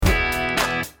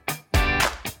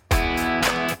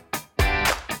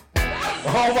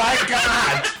Oh my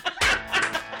god!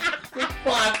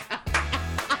 What?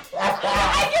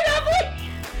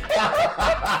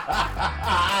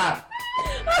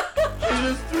 I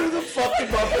just threw the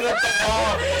fucking muffin at the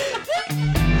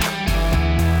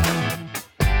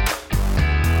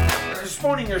wall. You're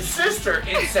spawning your sister,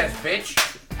 incest bitch.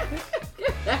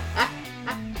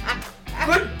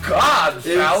 Good God,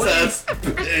 Sally. Incest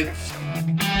bitch.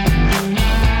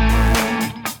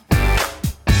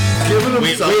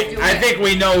 I think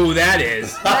we know who that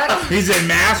is. He's in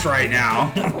mass right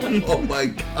now. Oh my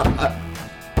god.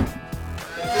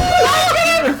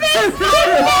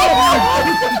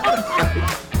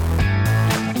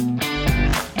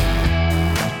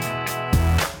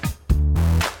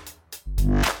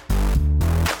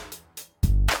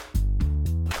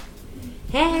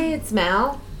 Hey, it's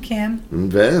Mel. Kim.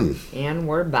 And Ben, And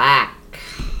we're back.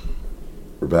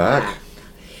 we're back.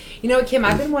 You know what, Kim,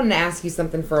 I've been wanting to ask you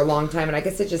something for a long time, and I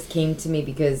guess it just came to me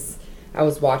because I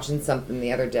was watching something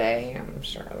the other day. I'm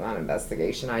sure on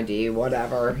Investigation ID,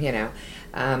 whatever,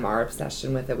 our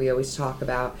obsession with it, we always talk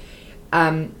about.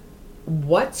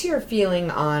 What's your feeling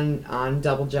on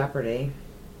Double Jeopardy?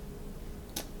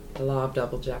 The law of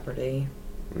Double Jeopardy.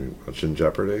 Are you watching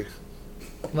Jeopardy?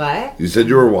 What? You said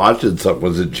you were watching something.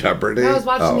 Was it Jeopardy? I was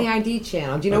watching Oh. the ID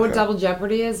channel. Do you know what Okay. Double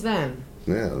Jeopardy is, Vin?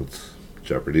 Yeah, it's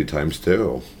Jeopardy times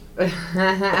 2. Do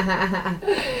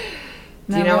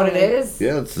you know what it is?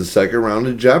 Yeah, it's the second round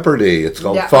of Jeopardy. It's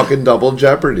called Yeah. fucking Double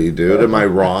Jeopardy, dude. Am I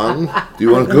wrong? Do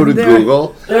you want to go to There-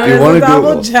 Google? There Do you is want a to double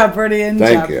Google? Jeopardy in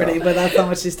Thank you. Jeopardy, but that's not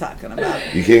what she's talking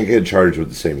about. You can't get charged with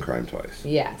the same crime twice.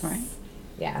 Yes. Right.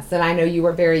 Yes, and I know you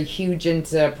were very huge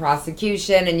into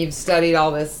prosecution, and you've studied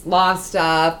all this law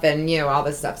stuff, and all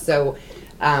this stuff. So,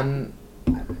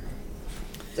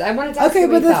 I wanted to ask Okay, you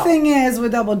what but you the felt. thing is,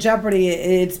 with double jeopardy,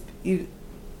 it's you.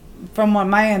 From what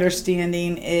my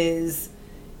understanding is,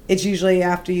 it's usually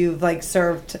after you've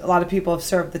served. A lot of people have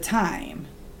served the time.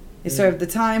 They served the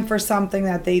time for something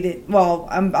that they did. Well,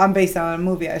 I'm based on a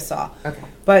movie I saw. Okay.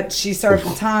 But she served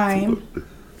the time.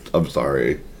 I'm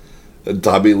sorry.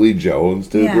 Tommy Lee Jones,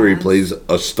 dude, where he Yeah. plays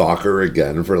a stalker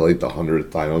again for the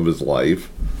 100th time of his life.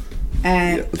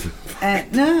 And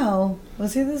no,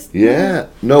 was he this? Yeah.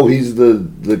 No, he's the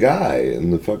guy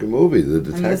in the fucking movie, the And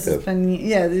this has detective. been,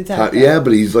 the detective. Yeah,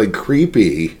 but he's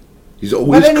creepy. He's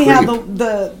always But anyhow, creepy.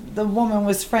 the woman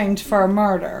was framed for a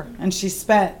murder, and she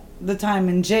spent the time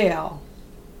in jail.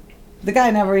 The guy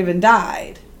never even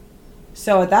died,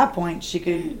 so at that point, she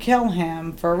could kill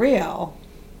him for real,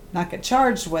 not get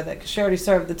charged with it because she already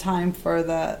served the time for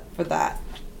that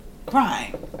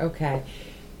crime. Okay.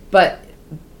 But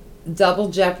Double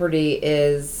Jeopardy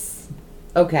is,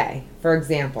 okay, for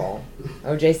example,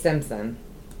 O.J. Simpson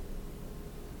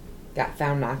got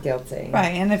found not guilty.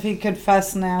 Right, and if he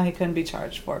confessed now, he couldn't be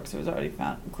charged for it because it was already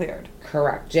found cleared.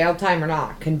 Correct. Jail time or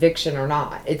not, conviction or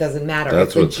not, it doesn't matter.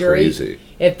 That's what's crazy.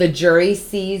 If the jury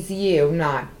sees you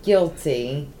not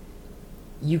guilty,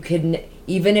 you could,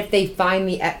 even if they find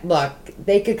look,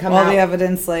 they could come All out. the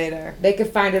evidence later. They could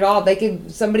find it all.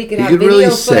 Somebody could He have could video really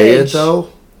footage. say it, though.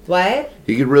 What?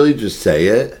 He could really just say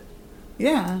it.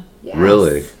 Yeah. Yes.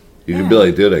 Really. You could be Yeah.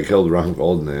 like, dude, I killed Ron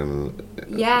Goldman.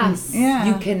 Yes. Yeah.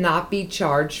 You cannot be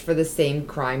charged for the same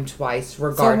crime twice, So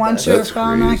regardless. once you're That's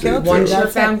found not crazy, guilty, too. Once you're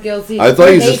that's found it. guilty. I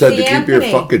thought you just had to Casey keep your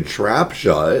Anthony. fucking trap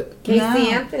shut. Casey No.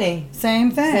 Anthony.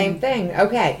 Same thing. Same thing.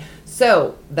 Okay.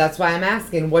 So that's why I'm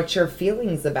asking, what's your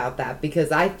feelings about that?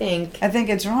 Because I think, I think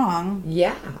it's wrong.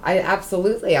 yeah, I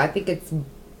think it's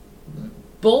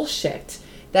bullshit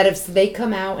that if they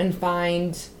come out and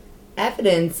find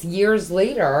evidence years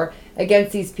later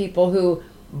against these people who,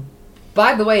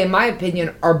 by the way, in my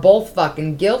opinion, are both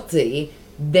fucking guilty,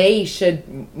 they should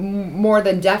more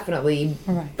than definitely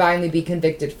Right. finally be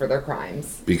convicted for their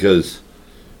crimes. Because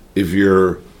if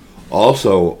you're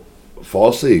also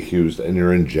falsely accused and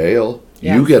you're in jail,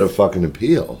 you Yes. get a fucking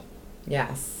appeal.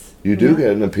 Yes. You do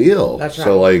get an appeal. That's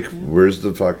So, right. where's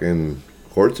the fucking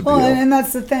court's appeal? Well, and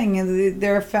that's the thing. Is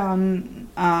they're found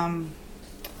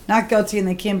not guilty, and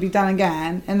they can't be done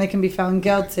again, and they can be found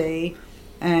guilty,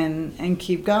 and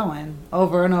keep going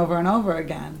over and over and over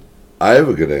again. I have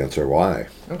a good answer why.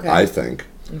 Okay. I think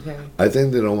Okay.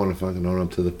 they don't want to fucking own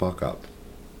up to the fuck up.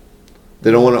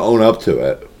 They don't want to own up to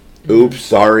it. Oops,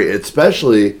 sorry.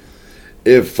 Especially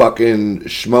if fucking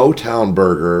Schmotown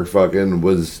Burger fucking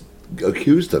was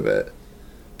accused of it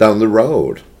down the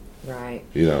road. Right.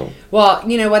 Well,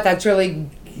 you know what? That's really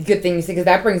good thing you say, because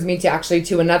that brings me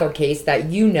to another case that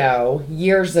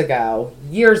years ago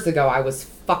I was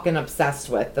fucking obsessed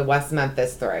with, the West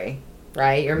Memphis 3.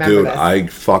 right? You remember Dude,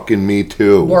 this? me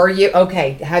too. Were you?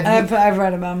 Okay. Have you? I've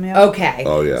read about him. Yeah. Okay.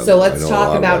 Oh, yeah, So no, I let's know a talk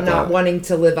lot about about not that. wanting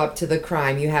to live up to the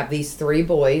crime. You have these 3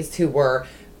 boys who were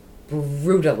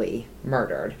brutally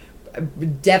murdered,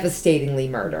 devastatingly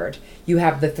murdered. You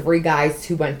have the 3 guys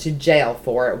who went to jail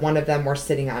for it. One of them were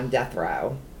sitting on death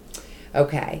row.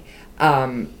 Okay.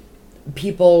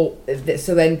 People,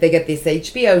 so then they get this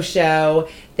HBO show.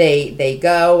 They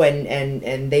go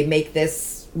and they make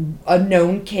this a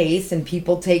known case, and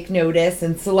people take notice,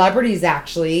 and celebrities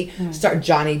actually start.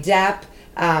 Johnny Depp,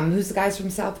 who's the guys from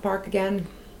South Park again?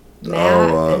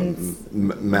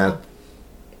 Matt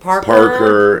Parker.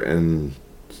 Parker and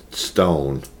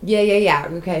Stone. Yeah.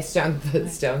 Okay,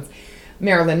 Stones.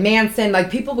 Marilyn Manson.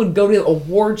 Like, people would go to an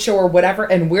award show or whatever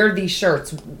and wear these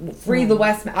shirts. Free the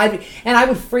West. I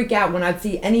would freak out when I'd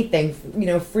see anything,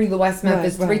 Free the West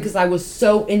Memphis 3, because I was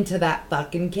so into that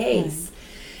fucking case.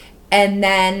 And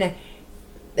then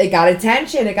it got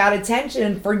attention.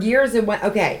 And for years it went,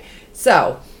 okay.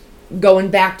 So,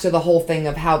 going back to the whole thing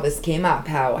of how this came up,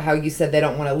 how you said they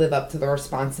don't want to live up to the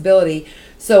responsibility.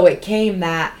 So it came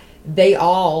that they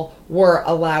all were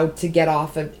allowed to get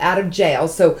out of jail.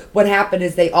 So what happened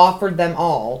is they offered them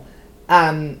all.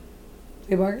 Plea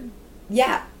bargain?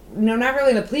 Yeah. No, not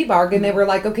really in a plea bargain. They were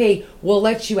like, okay, we'll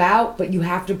let you out, but you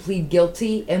have to plead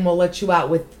guilty, and we'll let you out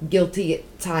with guilty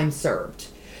time served.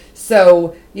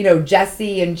 So,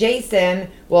 Jesse and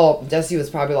Jason, well, Jesse was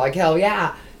probably like, hell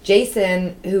yeah.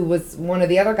 Jason, who was one of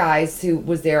the other guys who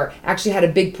was there, actually had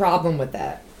a big problem with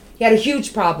it. He had a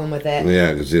huge problem with it.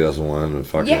 Yeah, because he doesn't want him to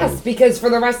fucking... Yes, because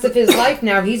for the rest of his life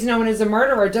now, he's known as a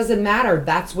murderer. It doesn't matter.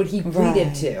 That's what he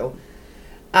pleaded to.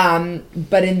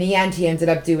 But in the end, he ended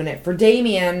up doing it for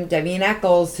Damien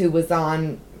Eccles, who was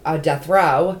on death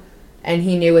row. And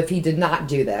he knew if he did not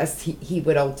do this, he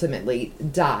would ultimately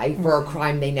die for a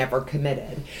crime they never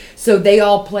committed. So they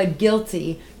all pled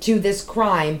guilty to this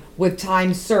crime with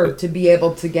time served to be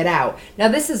able to get out. Now,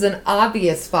 this is an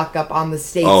obvious fuck up on the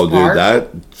state's part. Oh, dude,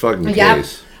 that fucking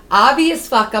case. Obvious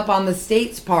fuck up on the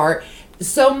state's part.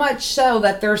 So much so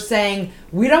that they're saying,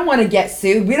 we don't want to get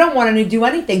sued. We don't want to do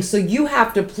anything. So you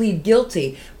have to plead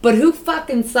guilty. But who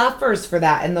fucking suffers for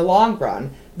that in the long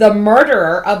run? The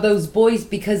murderer of those boys,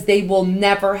 because they will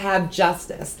never have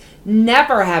justice.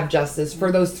 Never have justice for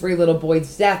those 3 little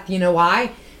boys' death. You know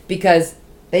why? Because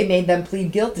they made them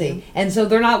plead guilty. And so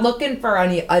they're not looking for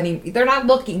any they're not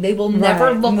looking. They will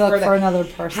never look for another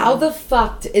person. How the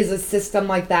fuck is a system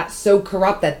like that so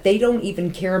corrupt that they don't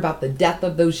even care about the death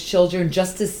of those children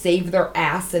just to save their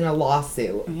ass in a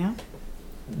lawsuit? Yeah.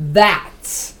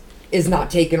 That is not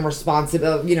taking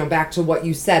responsibility. Back to what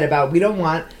you said about we don't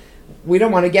want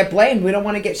to get blamed. We don't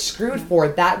want to get screwed for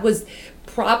it. That was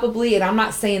probably, and I'm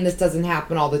not saying this doesn't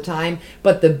happen all the time,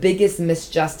 but the biggest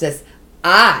misjustice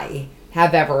I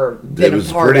have ever been a part of. It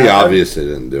was pretty obvious they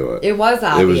didn't do it. It was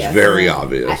obvious. It was very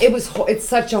obvious. It's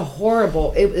such a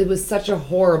horrible, it was such a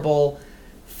horrible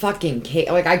fucking case.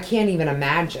 Like, I can't even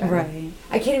imagine. Right.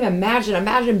 I can't even imagine.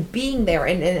 Imagine being there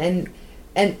and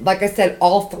like I said,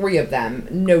 all 3 of them,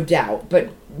 no doubt. But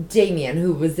Damien,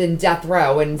 who was in death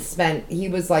row and he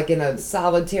was like in a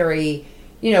solitary,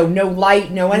 no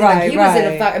light, no anything. Right, he was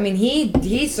in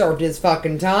he served his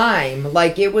fucking time.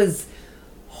 Like, it was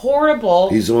horrible.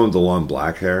 He's the one with the long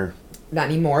black hair? Not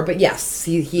anymore, but yes,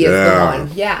 he is the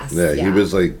one. Yes. Yeah, he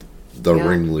was like the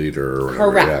ringleader or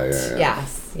whatever. Correct.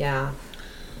 Yes. Yeah.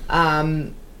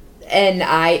 And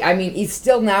I mean, he's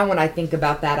still now when I think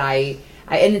about that,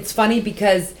 and it's funny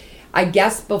because I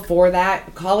guess before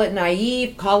that, call it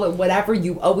naive, call it whatever,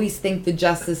 you always think the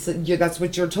justice, that's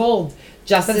what you're told.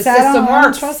 Justice system works. I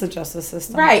don't trust the justice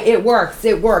system. Right, it works.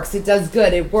 It does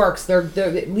good. It works. They're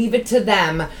leave it to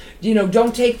them.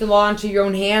 Don't take the law into your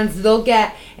own hands. They'll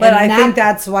get. But I think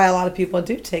that's why a lot of people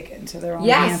do take it into their own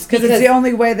hands. Because it's the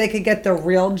only way they could get the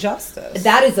real justice.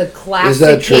 That is a classic is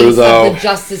that true, case though? of the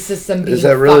justice system being Is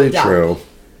that really fucked true? Up.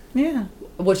 Yeah.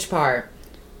 Which part?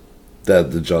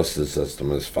 That the justice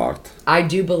system is fucked. I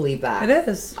do believe that. It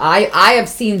is. I have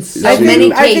seen so I think-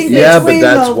 many I think cases. Yeah, but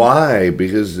that's why.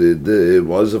 Because it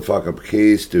was a fuck up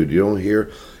case, dude. You don't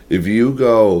hear... If you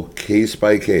go case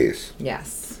by case...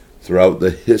 Yes. Throughout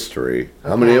the history,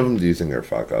 how many Okay. of them do you think are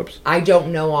fuck ups? I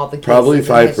don't know all the cases. Probably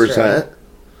 5%.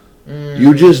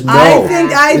 You just know.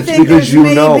 I it's think because you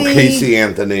there's know maybe- Casey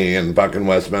Anthony and fucking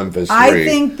West Memphis 3. I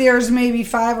think there's maybe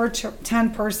 5 or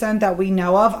 10% that we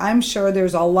know of. I'm sure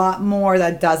there's a lot more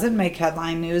that doesn't make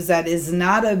headline news. That is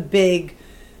not a big,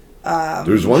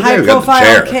 There's one guy who got the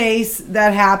high-profile chair. case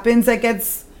that happens that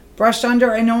gets brushed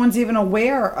under, and no one's even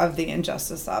aware of the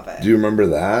injustice of it. Do you remember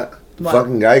that? The What?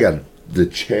 fucking guy got the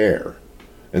chair.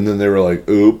 And then they were like,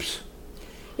 oops.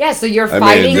 Yeah, so you're I mean,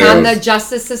 fighting on the there's-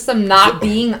 justice system not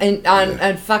being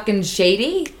on fucking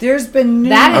shady? There's been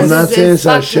That I'm is- not saying it's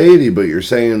not fucking- shady, but you're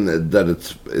saying that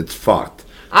it's fucked.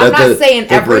 I'm That not the- saying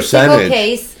the every single percentage-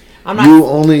 case. I'm not. You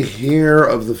only hear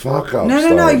of the fuck up.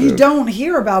 No, you don't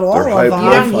hear about all They're of high them. You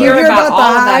don't hear about the all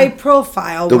of them. high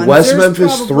profile The ones. West There's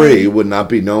Memphis probably- 3 would not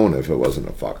be known if it wasn't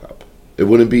a fuck up. It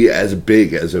wouldn't be as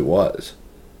big as it was.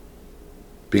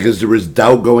 Because there was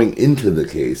doubt going into the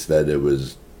case that it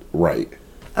was right.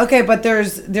 Okay, but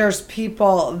there's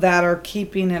people that are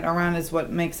keeping it around is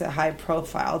what makes it high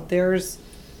profile. There's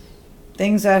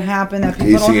things that happen that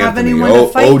people don't Casey have Anthony, anyone to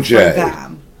fight OJ. for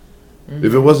them.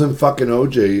 If it wasn't fucking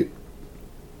OJ,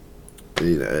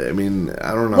 I mean,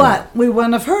 I don't know. What? We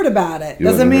wouldn't have heard about it. You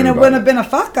Doesn't wouldn't mean have it heard wouldn't about have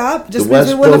been a fuck up. Just the means West,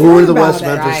 we but wouldn't who have were heard the about West it.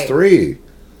 Memphis Right. 3?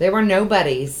 They were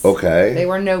nobodies. Okay. They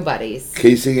were nobodies.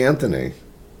 Casey Anthony.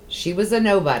 She was a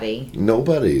nobody.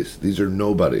 Nobodies. These are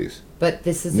nobodies. But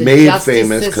this is a Made justice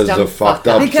famous 'cause system of fucked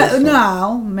fuck up Because system.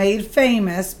 no, made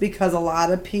famous because a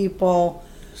lot of people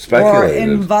were Speculated.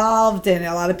 involved in it.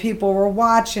 A lot of people were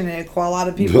watching it. It caught a lot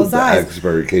of people's the eyes.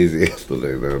 expert Casey Anthony,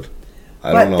 dude.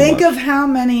 I But don't know think much. of how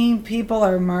many people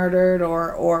are murdered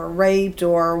or raped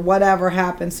or whatever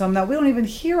happened. Some that we don't even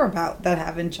hear about that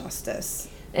have injustice.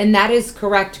 And that is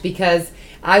correct, because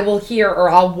I will hear or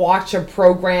I'll watch a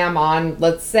program on,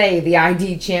 let's say, the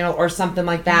ID channel or something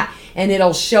like that, and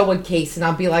it'll show a case, and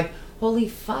I'll be like, holy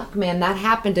fuck, man, that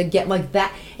happened again, like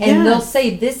that. And Yeah. they'll say,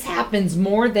 this happens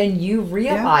more than you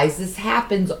realize. This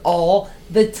happens all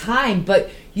the time, but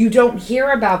you don't hear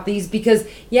about these because,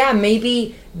 yeah,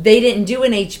 maybe they didn't do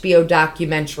an HBO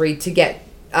documentary to get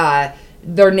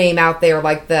their name out there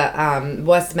like the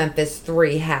West Memphis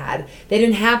 3 had. They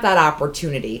didn't have that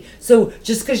opportunity. So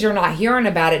just because you're not hearing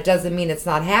about it doesn't mean it's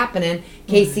not happening.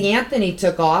 Casey Anthony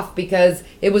took off because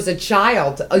it was a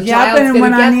child. A Yeah, child's and it going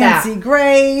went to on get that. Nancy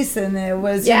Grace, and it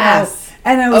was Yes.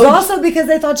 and it was Oh, also because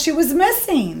they thought she was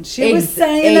missing. She was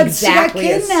saying exactly. that she It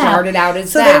got kidnapped. started out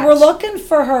as so that. they were looking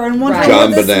for her and wondering Right. what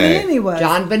John this Bonet. nanny was.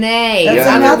 John Bonet, That's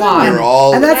Yeah, another another one. they're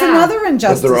all- and that's Yeah. another But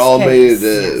injustice. they're all case.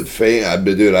 made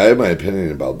dude, I have my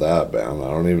opinion about that, man. I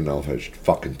don't even know if I should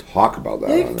fucking talk about that.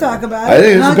 Yeah, you on can there. talk about I it.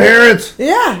 think it's Not- the parents.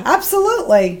 Yeah,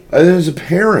 absolutely. I think it's the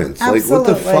parents. Like, what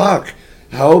the Absolutely. fuck?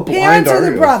 How blind Parents are or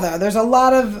the you? brother. There's a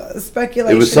lot of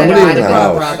speculation. It was somebody about in the the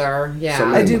house. brother. Yeah.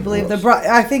 Somebody- I do in the believe the house.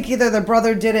 brother. I think either the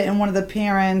brother did it and one of the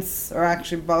parents, or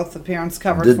actually both the parents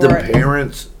covered Did for the it.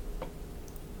 parents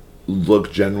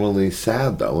look genuinely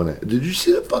sad though? Did you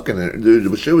see the fucking? Dude,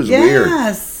 the shit was weird.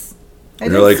 Yes. I And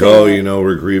did they're like, see oh, it. you know,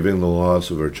 we're grieving the loss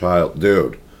of our child,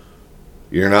 dude.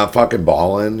 You're not fucking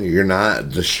bawling. You're not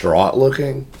distraught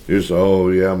looking. You're just, oh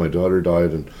yeah, my daughter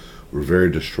died, and we're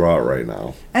very distraught right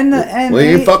now. And the and Well,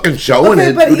 you ain't fucking showing okay,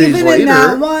 it but 2 days even later. in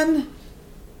that one,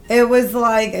 it was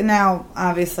like, now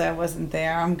obviously I wasn't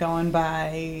there. I'm going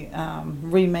by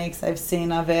remakes I've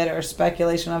seen of it or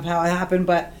speculation of how it happened.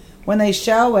 But when they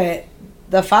show it,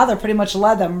 the father pretty much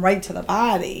led them right to the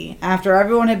body after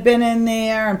everyone had been in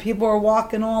there and people were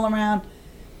walking all around,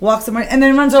 walks somewhere, and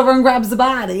then runs over and grabs the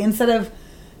body instead of.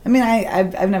 I mean,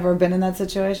 I've never been in that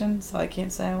situation, so I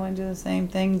can't say I wouldn't do the same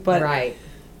thing. But Right.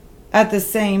 at the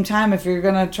same time, if you're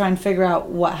going to try and figure out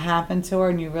what happened to her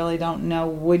and you really don't know,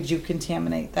 would you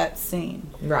contaminate that scene?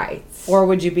 Right. Or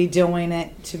would you be doing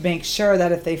it to make sure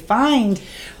that if they find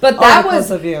But that articles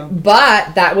was of you?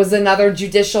 But that was another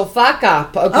judicial fuck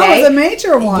up, okay? Oh, it was a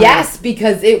major one. Yes,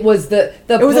 because it was the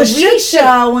It was a shit police should-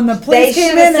 show when the police they came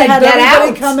should in have and said, had "Get everybody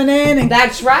out." coming in. And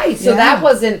That's right. So Yeah. that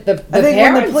wasn't the I think when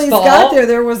parents' the police fault. got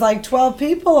there was like 12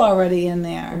 people already in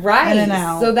there. Right. In and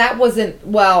out. So that wasn't,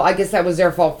 well, I guess that was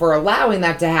their fault for allowing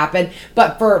that to happen.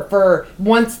 But for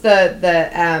once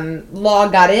the law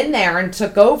got in there and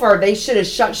took over, they should have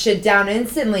shut shit down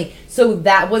instantly. So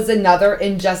that was another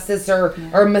injustice or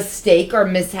mistake or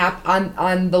mishap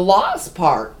on the law's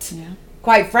part. Yeah.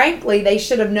 Quite frankly, they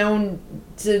should have known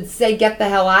to say, get the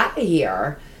hell out of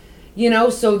here. You know,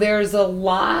 so there's a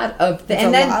lot of There's and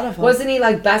a then lot of 'em. wasn't he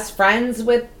like best friends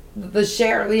with the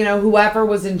sheriff, you know, whoever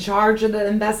was in charge of the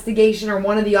investigation or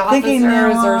one of the officers Thinking they're,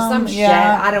 or some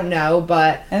yeah. shit. I don't know,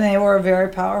 but And they were a very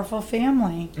powerful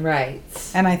family. right.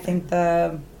 And I think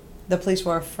the police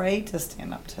were afraid to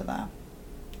stand up to them.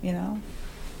 You know?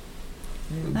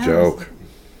 That Joke.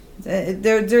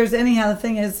 There's anyhow, the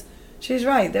thing is, she's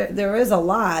right. There is a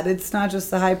lot. It's not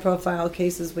just the high profile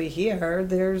cases we hear.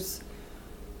 There's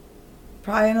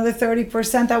probably another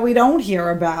 30% that we don't hear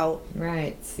about.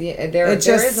 Right. Yeah, there It's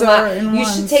there just is a lot. certain You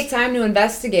should ones. take time to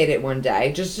investigate it one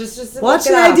day. Just Watch look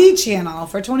it an up. ID channel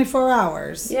for 24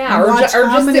 hours. Yeah, and or, watch or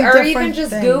how just many or even different just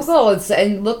things. Google it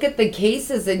and look at the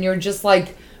cases, and you're just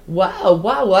like, Whoa.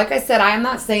 Like I said, I am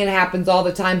not saying it happens all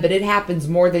the time, but it happens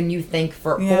more than you think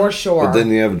for sure. But then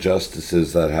you have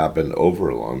justices that happened over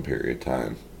a long period of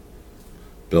time.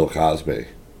 Bill Cosby.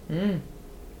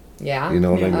 Yeah. You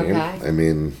know what I mean? Okay. I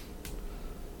mean,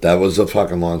 that was a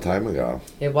fucking long time ago.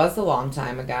 It was a long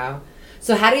time ago.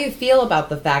 So how do you feel about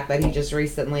the fact that he just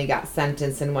recently got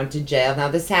sentenced and went to jail? Now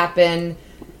this happened,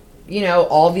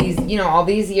 all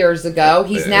these years ago.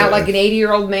 He's now like an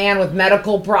 80-year-old man with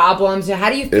medical problems. So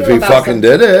how do you feel If he about fucking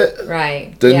did it,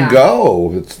 right? didn't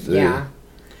go. It's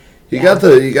He got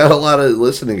a lot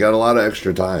of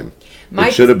extra time.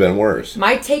 It should have been worse.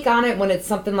 My take on it when it's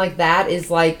something like that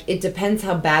is like, it depends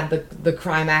how bad the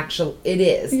crime it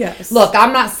is. Yes. Look,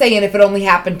 I'm not saying if it only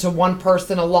happened to one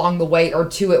person along the way or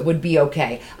two, it would be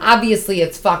okay. Obviously,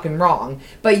 it's fucking wrong.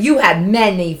 But you had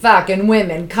many fucking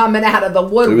women coming out of the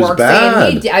woodwork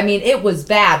saying it was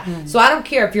bad. So I don't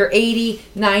care if you're 80,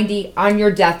 90, on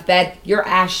your deathbed, your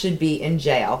ass should be in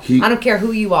jail. I don't care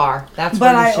who you are. That's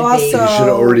where you should be. He should have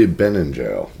already been in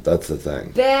jail. That's the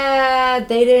thing. That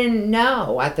they didn't know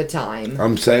at the time.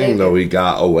 I'm saying though he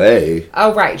got away.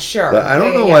 Oh right, sure. But I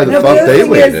don't know why the fuck they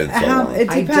waited so long. It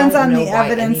depends on the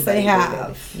evidence they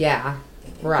have. Yeah,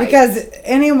 right. Because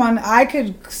I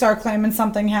could start claiming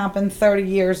something happened 30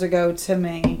 years ago to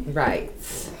me. Right.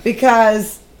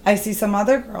 Because I see some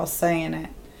other girls saying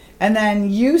it, and then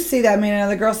you see that meaning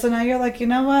another girl, so now you're like, you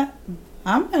know what?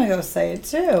 I'm gonna go say it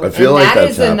too. I feel like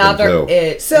that's happened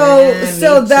too.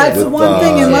 So that's one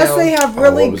thing. Unless they have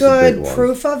really good the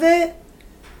proof of it,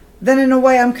 then in a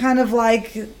way I'm kind of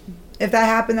like, if that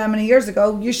happened that many years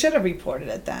ago, you should have reported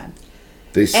it then.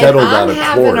 They settled out of court.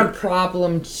 I'm having a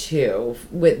problem too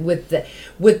with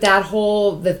that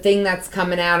whole the thing that's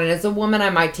coming out. And as a woman,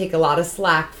 I might take a lot of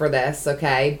slack for this,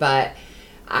 okay? But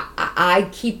I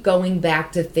keep going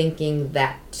back to thinking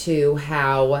that too,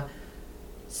 how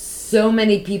so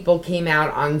many people came out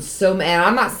on and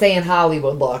I'm not saying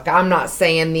Hollywood, look, I'm not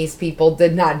saying these people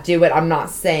did not do it, I'm not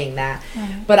saying that,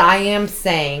 but I am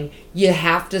saying you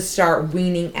have to start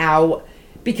weaning out,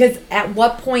 because at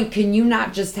what point can you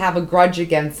not just have a grudge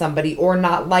against somebody or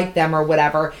not like them or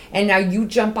whatever, and now you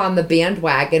jump on the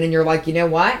bandwagon and you're like, you know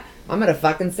what, I'm gonna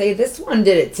fucking say this one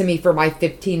did it to me for my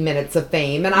 15 minutes of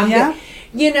fame, and I'm gonna,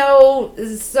 and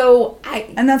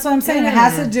that's what I'm saying. It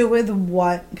has to do with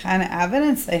what kind of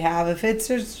evidence they have. If it's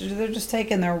they're just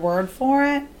taking their word for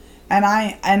it, and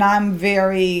I have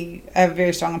very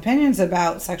strong opinions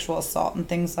about sexual assault and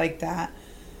things like that.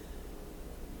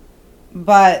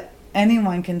 But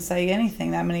anyone can say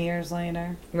anything that many years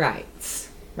later. Right.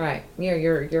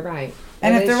 You're right.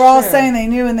 And if they're all saying they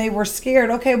knew and they were scared,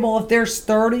 okay, well, if there's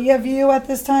 30 of you at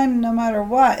this time, no matter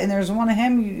what, and there's one of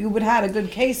him, you would have had a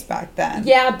good case back then.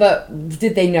 Yeah, but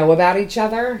did they know about each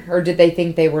other? Or did they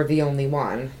think they were the only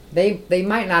one? They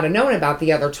might not have known about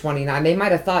the other 29. They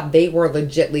might have thought they were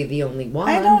legitly the only one.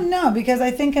 I don't know, because I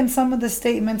think in some of the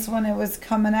statements when it was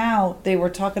coming out, they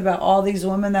were talking about all these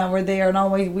women that were there,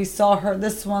 and we saw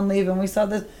this one leave, and we saw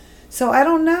this. So I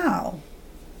don't know.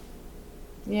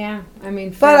 Yeah, I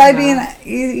mean, but I mean,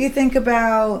 you think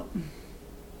about,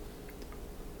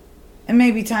 and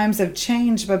maybe times have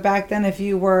changed, but back then, if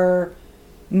you were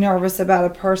nervous about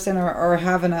a person or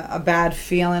having a bad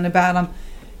feeling about them,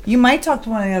 you might talk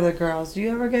to one of the other girls. Do you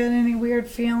ever get any weird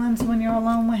feelings when you're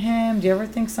alone with him? Do you ever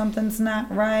think something's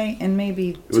not right? And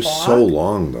maybe it was so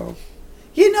long though.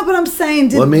 You know, but I'm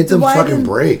saying, what made them fucking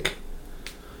break?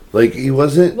 Like he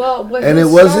wasn't, and it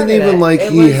wasn't even like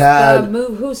he had.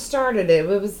 Who started it?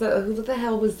 It was who the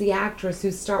hell was the actress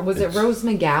who started? Was it Rose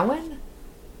McGowan?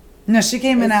 No, she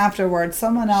came in afterwards.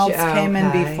 Someone else came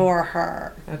in before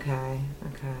her. Okay.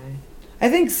 I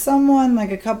think someone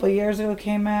like a couple of years ago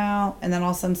came out, and then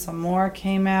all of a sudden some more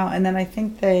came out, and then I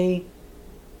think they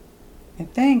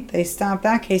stopped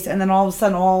that case, and then all of a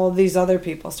sudden all of these other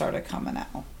people started coming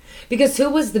out. Because who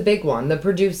was the big one? The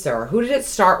producer. Who did it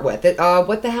start with?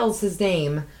 What the hell's his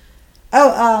name?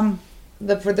 Oh,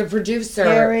 the producer.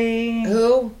 Harry.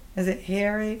 Who? Is it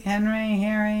Harry?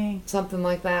 Something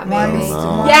like that, maybe.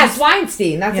 Weinstein. Yes,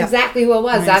 Weinstein. That's exactly who it was.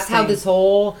 Weinstein. That's how this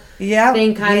whole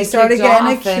thing kind of started getting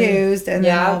off accused, and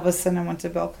then all of a sudden it went to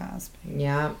Bill Cosby.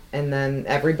 Yeah, and then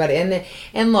everybody,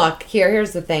 and look,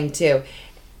 here's the thing too.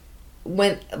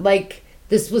 When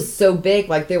this was so big,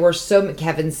 there were so many,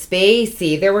 Kevin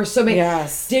Spacey, there were so many.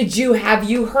 Yes. Have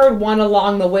you heard one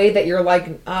along the way that you're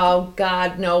like, oh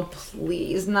God, no,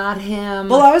 please, not him.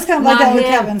 Well, I was kind of like that with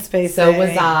Kevin Spacey. So was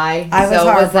I. I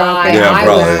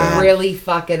was really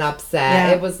fucking upset.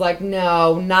 Yeah. It was like,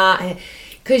 no, not,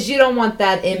 because you don't want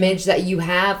that image that you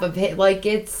have of him. Like,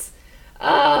 it's,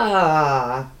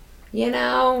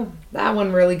 That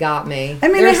one really got me. I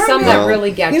mean, there's it hurt some me. that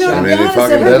really get To you. be I mean, he honest,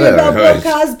 fucking it hurt me did it. about Bill Right.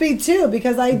 Cosby too,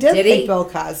 because I did Did hate he? Bill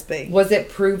Cosby. Was it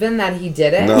proven that he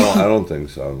did it? No, I don't think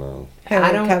so. No.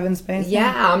 I don't. Kevin Spacey.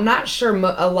 Yeah, I'm not sure.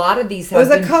 A lot of these There have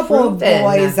was a been couple of proven.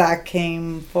 boys that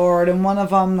came forward, and one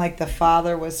of them, like the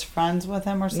father, was friends with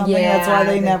him or something. Yeah, That's why I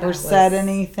they think never that said was-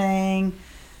 anything.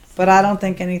 But I don't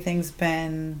think anything's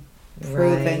been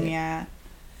proven Right. yet.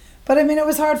 But I mean, it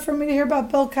was hard for me to hear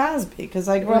about Bill Cosby because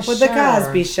I grew up with Sure. the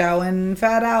Cosby Show and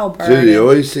Fat Albert. Dude, he and-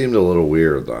 always seemed a little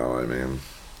weird, though. I mean,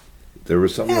 there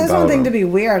was something yeah, there's about one thing him. to be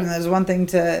weird, and there's one thing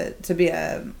to be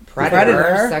a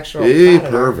predator, sexual Hey,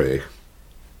 predator. pervy.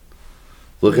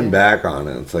 Looking back on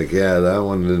it, it's like, yeah, that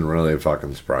one didn't really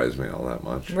fucking surprise me all that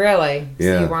much. Really?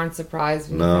 Yeah. So you weren't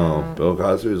surprised? When you No, found out? Bill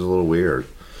Cosby was a little weird.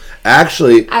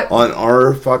 Actually, I- on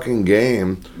our fucking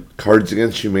game, Cards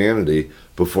Against Humanity,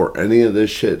 before any of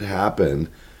this shit happened,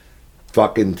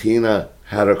 fucking Tina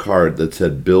had a card that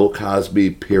said Bill Cosby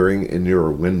peering in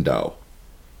your window.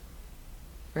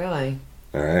 Really?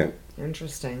 All right.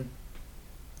 Interesting.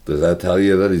 Does that tell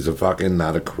you that he's a fucking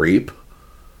not a creep?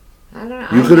 I don't know.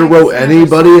 You could have wrote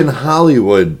anybody in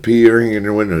Hollywood peering in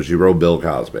your windows. You wrote Bill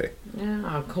Cosby.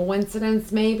 Yeah,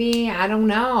 coincidence maybe? I don't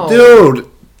know. Dude,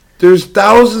 there's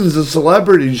thousands of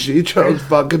celebrities. She chose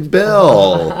fucking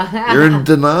Bill. You're in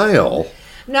denial.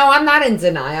 No, I'm not in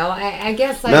denial. I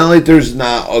guess Not like there's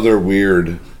not other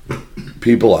weird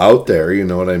people out there, you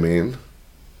know what I mean?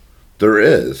 There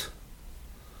is.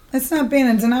 It's not being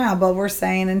in denial, but we're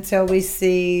saying until we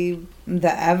see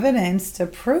the evidence to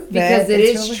prove because it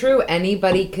it's is really- true.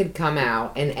 Anybody could come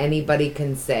out and anybody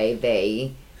can say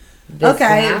this Okay,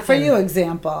 happened. for you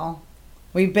example,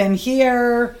 we've been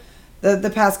here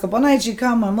the past couple of nights. You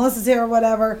come when Melissa's here or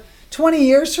whatever. 20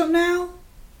 years from now,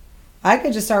 I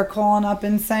could just start calling up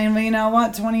and saying, well, you know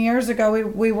what? 20 years ago,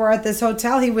 we were at this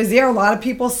hotel. He was there. A lot of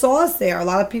people saw us there. A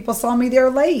lot of people saw me there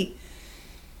late.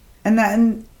 And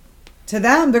then to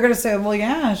them, they're going to say, well,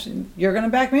 yeah, you're going to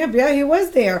back me up. Yeah, he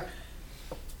was there.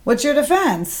 What's your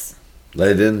defense?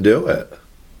 They didn't do it.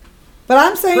 But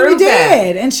I'm saying Prove you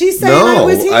did. And she's saying I No,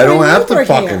 was here. I don't and have you to were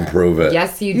fucking here. prove it.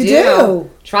 Yes, you You do. do.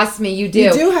 Trust me, you do.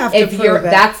 You do have to if prove you're, it.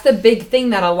 That's the big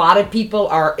thing that a lot of people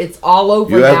are. It's all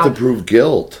over You now. have to prove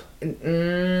guilt.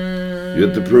 You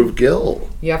have to prove guilt.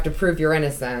 You have to prove your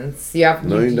innocence. You have.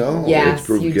 No, you don't. Yes, It's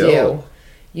prove you guilt. do.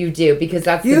 You do because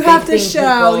that's You the big have to thing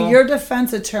show people- your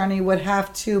defense attorney would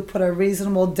have to put a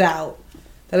reasonable doubt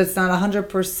that it's not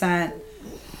 100%.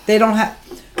 They don't have.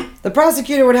 The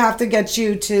prosecutor would have to get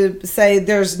you to say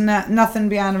there's nothing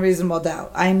beyond a reasonable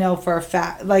doubt. I know for a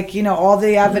fact, like all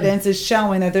the evidence is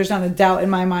showing that there's not a doubt in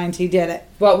my mind he did it.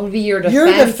 What would be your defense? Your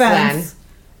Then? defense.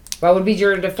 What would be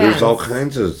your defense? There's all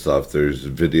kinds of stuff. There's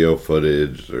video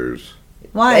footage. There's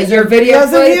Why? Is Your there video videos in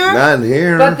footage? here? not in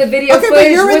here. But the video Okay, but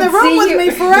footage you're in the would room see with you- me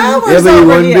for hours. yeah, but you over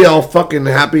wouldn't be here. all fucking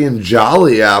happy and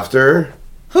jolly after.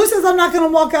 Who says I'm not going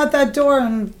to walk out that door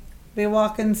and be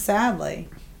walking sadly?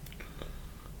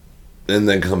 And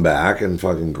then come back and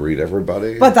fucking greet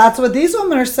everybody. But that's what these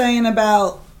women are saying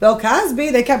about Bill Cosby.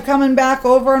 They kept coming back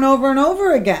over and over and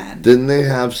over again. Didn't they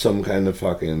have some kind of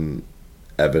fucking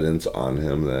evidence on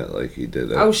him that like he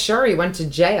did it? Oh, sure, he went to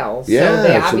jail. Yeah, so, they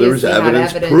so there was obviously had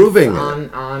evidence proving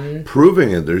it. on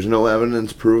Proving it. There's no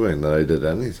evidence proving that I did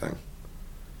anything.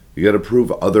 You got to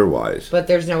prove otherwise. But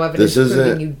there's no evidence This proving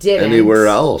isn't you didn't. anywhere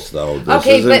else, though. This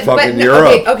Okay, isn't but fucking no,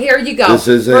 Europe. okay, here you go. This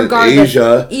isn't Regardless,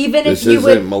 Asia. Even this if you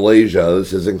isn't would, Malaysia.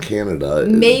 This isn't Canada.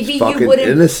 Maybe it's you fucking wouldn't-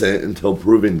 innocent until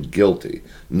proven guilty.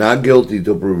 Not guilty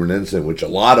until proven innocent, which a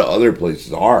lot of other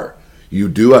places are. You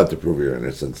do have to prove your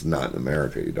innocence. Not in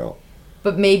America, you don't.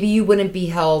 but maybe you wouldn't be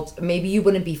held. Maybe you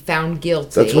wouldn't be found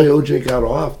guilty. That's why OJ got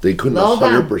off. They couldn't Well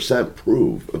done. 100%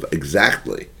 prove of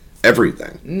exactly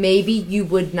everything. Maybe you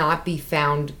would not be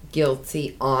found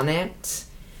guilty on it,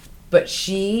 but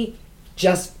she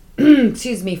just,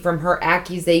 excuse me, from her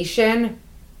accusation,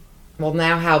 well,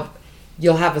 now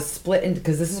you'll have a split,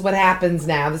 because this is what happens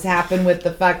now. This happened with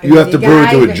the fucking... You have to prove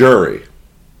it to a guy. jury.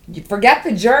 You forget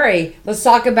the jury. Let's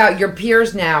talk about your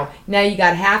peers now. Now you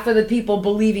got half of the people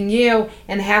believing you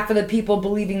and half of the people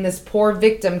believing this poor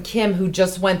victim, Kim, who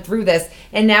just went through this.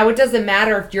 And now it doesn't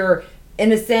matter if you're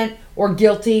innocent or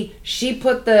guilty. She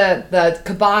put the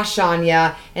kibosh on you,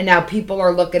 and now people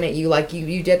are looking at you like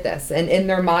you did this. And in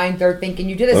their mind, they're thinking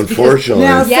you did this. Unfortunately.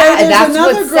 Now, Yeah, say there's that's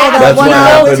another what's girl sad. that That's went what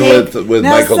out happened with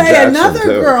now Michael say Jackson, another too.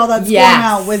 girl that's Yes. going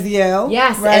out with you.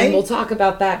 Yes, right? and we'll talk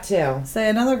about that too. Say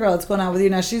another girl that's going out with you.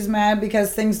 Now she's mad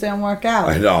because things didn't work out.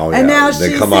 I know, And yeah. now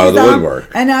They she come out of sees the them,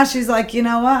 woodwork. And now she's like, you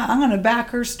know what? I'm going to back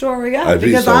her story up I'd be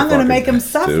because so I'm going to fucking make him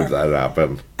pissed, suffer. dude, if that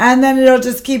happened. And then it'll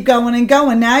just keep going and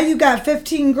going. Now you got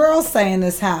 15 girls saying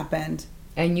this happened.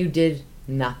 And you did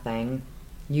nothing.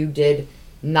 You did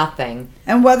nothing.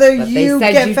 And whether But they you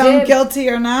said get you found did. guilty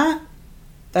or not,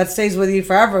 that stays with you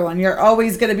for everyone. You're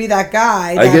always going to be that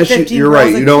guy. I that guess 15 you're right.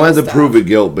 girls You don't have to accused prove of. a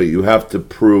guilt, but you have to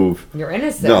prove. Your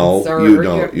innocence. No, or you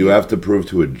don't. You have to prove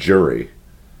to a jury.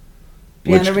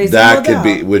 Beyond Which a reasonable that could doubt.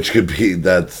 be, which could be,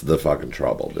 that's the fucking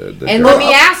trouble, dude. The And jury- let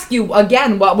me ask you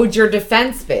again, what would your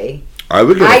defense be? I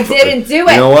would. I didn't do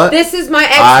it. You know what? This is my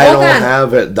ex. I Hold don't on.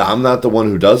 have it. I'm not the one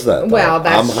who does that. Though. Well,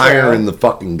 that's I'm hiring true. the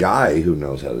fucking guy who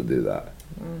knows how to do that.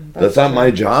 That's not my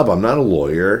job. I'm not a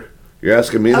lawyer. You're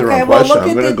asking me the Okay, wrong well, question. look I'm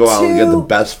at going to the go out and get the two-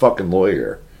 best fucking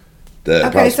lawyer. That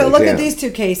Okay, so possibly look can. at these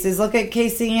two cases. Look at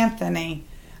Casey Anthony.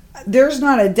 There's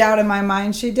not a doubt in my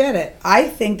mind she did it. I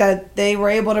think that they were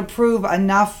able to prove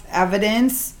enough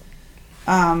evidence,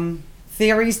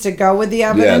 theories to go with the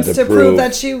evidence to to prove prove-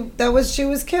 that she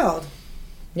was killed.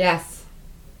 Yes.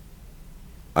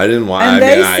 I didn't watch. And I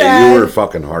they mean, said- you were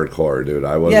fucking hardcore, dude.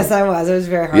 I wasn't. Yes, I was. It was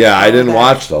very hard. Yeah, to I follow didn't that.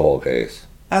 watch the whole case.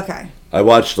 Okay, I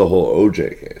watched the whole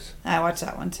OJ case. I watched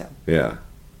that one too. Yeah.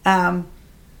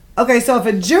 Okay, so if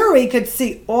a jury could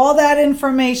see all that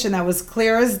information that was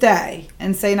clear as day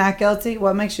and say not guilty,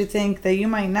 what makes you think that you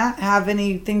might not have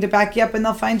anything to back you up and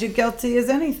they'll find you guilty as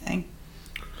anything?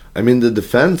 I mean, the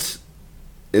defense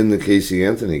in the Casey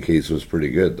Anthony case was pretty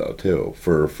good, though, too.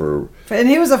 For And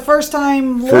he was a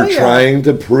first-time lawyer. trying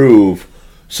to prove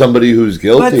somebody who's But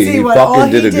guilty, see, he what all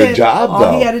fucking he did a good job, all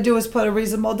though. he had to do was put a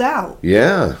reasonable doubt.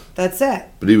 Yeah, That's it.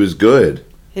 but he was good.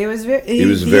 He was very. He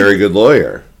was a very good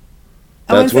lawyer.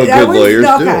 I That's wouldn't what say- I good wouldn't-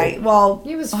 lawyers okay, do. well,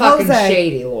 He was fucking Jose,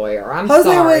 shady lawyer. I'm Jose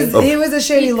sorry. he was a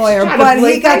shady He lawyer, tried but to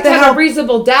he got the had help. a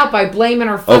reasonable doubt by blaming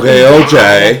her fucking Okay, dad.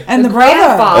 OJ. And the brother.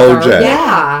 grandfather. OJ.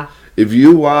 Yeah. If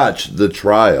you watch the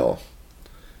trial,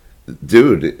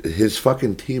 dude, his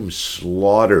fucking team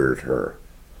slaughtered her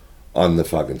on the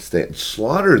fucking stand.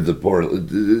 Slaughtered the poor.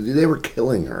 They were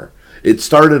killing her. It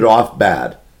started off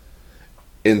bad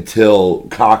until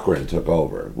Cochran took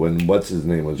over. When what's his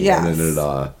name was Yes. running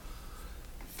it.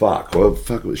 Fuck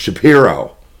was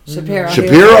Shapiro. Shapiro.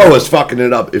 Shapiro was fucking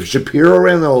it up. If Shapiro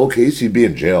ran the whole case, he'd be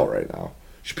in jail right now.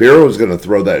 Shapiro was going to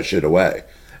throw that shit away.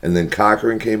 And then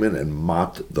Cochran came in and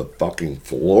mopped the fucking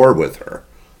floor with her.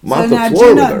 So Mopped now, the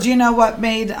floor with her. do you know what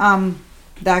made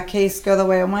that case go the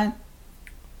way it went?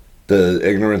 The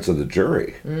ignorance of the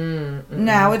jury.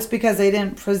 No, it's because they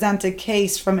didn't present a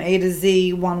case from A to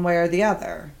Z one way or the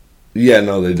other. Yeah,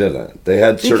 no, they didn't. They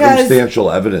had Because-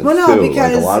 circumstantial evidence Well, no, too.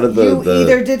 because Like a lot of you the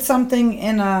either did something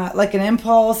in like an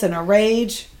impulse and a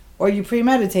rage, or you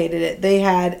premeditated it. They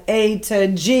had A to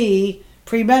G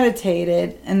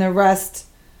premeditated, and the rest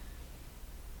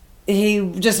he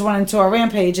just went into a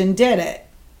rampage and did it.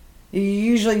 You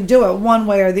usually do it one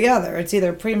way or the other. It's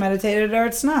either premeditated or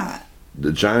it's not.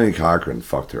 the Johnny Cochran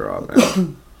fucked her up,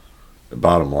 man. The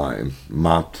bottom line,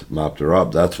 mopped her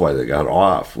up. That's why they got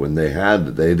off when they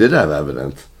did have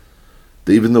evidence.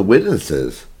 Even the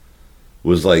witnesses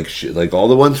was like like all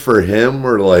the ones for him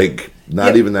were like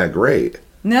not Yeah. even that great.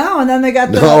 No, and then they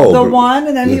got the No. one,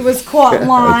 and then he was caught Yeah,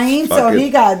 lying, so fucking- he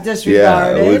got Yeah,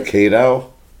 disregarded. with Cato.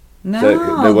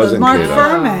 No, that wasn't Mark Cato.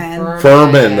 Furman.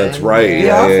 Furman, that's right. The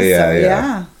Yeah, officer,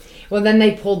 yeah. Well, then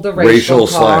they pulled the Racial racial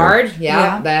slang. card. Yeah,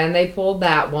 Yeah. then they pulled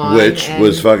that one. Which and-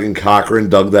 was fucking Cochran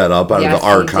dug that up out Yes, of the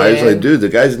he archives. did. Like, dude, the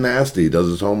guy's nasty. He does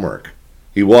his homework.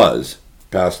 He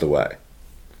passed away.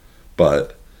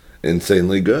 But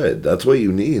insanely good. That's what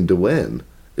you need to win.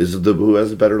 Is who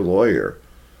has a better lawyer.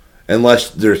 Unless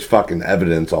there's fucking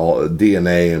evidence, all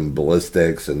DNA and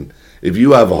ballistics, and if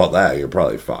you have all that, you're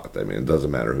probably fucked. I mean, it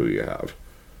doesn't matter who you have.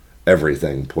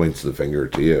 Everything points the finger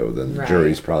to you. Then the Right.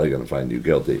 jury's probably going to find you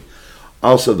guilty.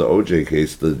 Also, the OJ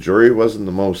case, the jury wasn't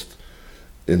the most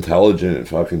intelligent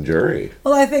fucking jury.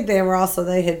 Well, I think they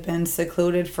had been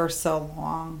secluded for so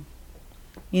long.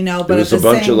 You know, but It was at a the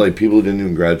bunch same, of like people who didn't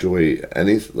even graduate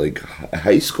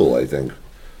high school, I think.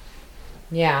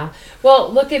 Yeah. Well,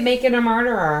 look at Making a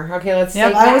Murderer. Okay, let's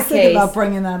Yep, take that I was thinking case. about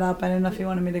bringing that up. I didn't know if you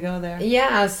wanted me to go there.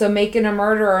 Yeah, so Making a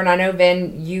Murderer, and I know,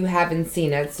 Vin, you haven't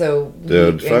seen it, so...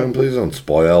 Dude, fucking please don't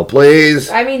spoil, please.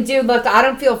 I mean, dude, look, I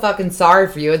don't feel fucking sorry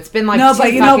for you. It's been like No, 2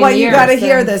 but you know fucking what? You years got to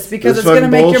hear since- this because It's it's going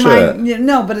to fucking make your bullshit. mind.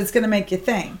 No, but it's going to make you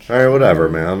think. All right, whatever,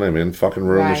 man. I mean, fucking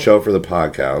ruin Right. the show for the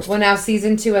podcast. Well, now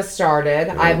season 2 has started.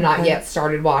 I have not yet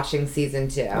started watching season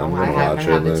 2. I'm I gonna haven't watch it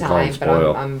had and the then call it time, but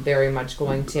spoil. I'm very much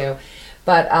going to.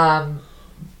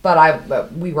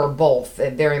 But we were both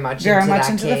very much Very into much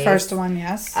that into case. the first one,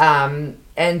 yes.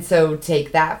 And so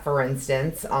take that for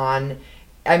instance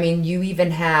I mean, you even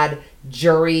had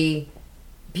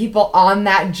people on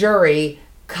that jury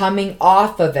coming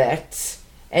off of it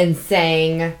and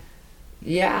saying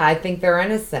Yeah, I think they're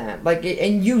innocent. Like,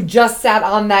 and you just sat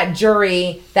on that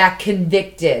jury that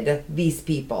convicted these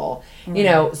people. You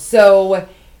know, so.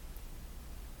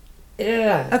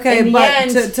 Yeah. Okay, in the but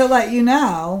end, to let you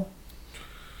know,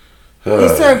 he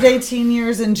served 18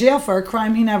 years in jail for a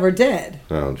crime he never did.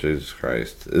 Oh, Jesus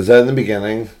Christ. Is that in the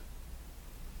beginning?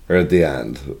 Or at the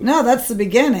end? No, that's the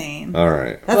beginning. All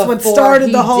right. That's what Before started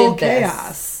he the whole did this.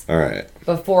 chaos. All right.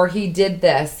 before he did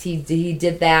this, he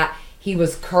did that. He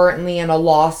was currently in a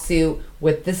lawsuit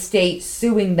with the state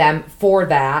suing them for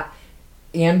that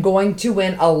and going to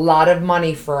win a lot of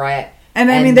money for it. And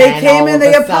I mean, they then came all and of they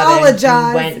a sudden,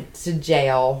 apologized. He went to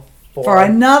jail For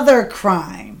another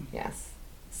crime Yes.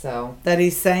 So. that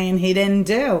he's saying he didn't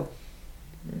do.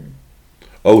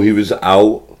 Oh, he was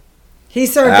out. He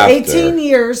served After. 18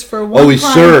 years for one Oh, he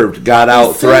crime. served, got He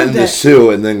out, sued threatened to it.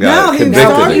 sue, and then got No, he convicted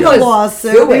started again. a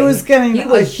lawsuit. He was getting He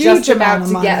was a huge just about amount of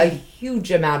to money. get a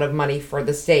huge amount of money for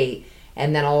the state,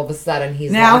 and then all of a sudden he's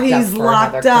Now locked he's up for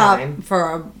locked another up crime. for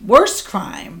a worse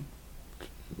crime.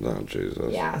 Oh,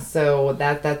 Jesus. Yeah, so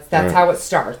that's Right. how it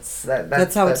starts.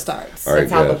 That's how it starts. All right,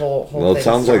 That's how the good. whole Well, it thing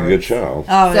sounds like a good starts. show.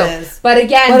 Oh, So, it is. but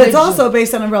again, But it's the- also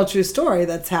based on a real true story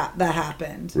that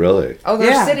happened. Really? oh, they're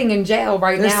Yeah. sitting in jail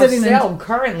right They're now. sitting in- Still,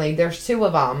 currently, there's 2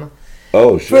 of them.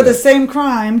 Oh, shit. For the same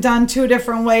crime done 2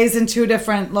 different ways in 2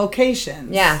 different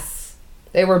locations. Yes,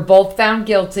 they were both found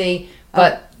guilty,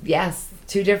 but yes,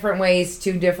 2 different ways,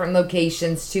 2 different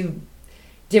locations, 2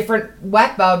 different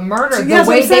murder. So, The yes,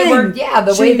 way I'm they were, saying.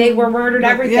 the way She- they were murdered,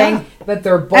 everything. yeah. But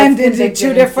they're both And in convicted 2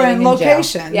 and different sitting in jail.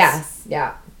 locations. Yes,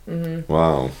 yeah.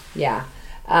 Wow. Yeah.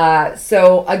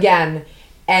 So again,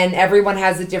 and everyone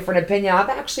has a different opinion. I've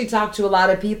actually talked to a lot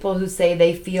of people who say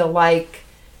they feel like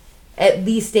at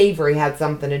least Avery had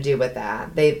something to do with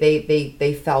that.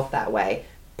 They felt that way.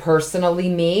 Personally,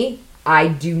 me, I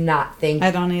do not think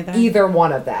I don't either. either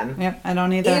one of them. Yep, I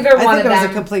don't either. Either I one think of it was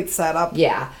them- a complete setup.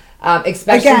 Yeah.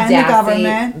 Especially Again, the Daffy.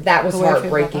 government, That was the way I feel about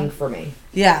heartbreaking that. for me.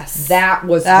 Yes. That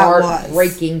was That was.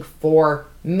 heartbreaking for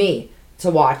me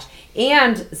to watch.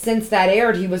 And since that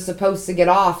aired, he was supposed to get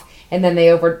off, and then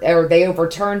they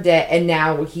overturned it, and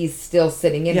now he's still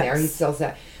sitting in there. Yes. He's still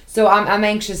set. So I'm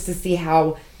anxious to see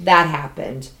how that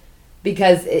happened,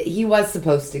 because he was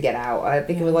supposed to get out. I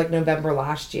think it was like November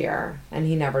last year, and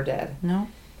he never did. No.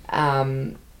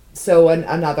 So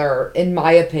another, in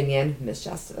my opinion,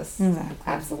 misjustice. Exactly.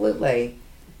 Absolutely.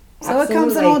 So it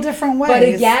comes in all different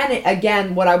ways. But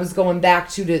again, what I was going back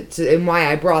to and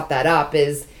why I brought that up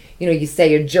is, you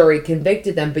say a jury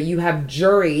convicted them, but you have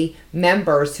jury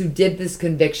members who did this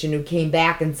conviction who came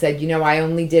back and said, I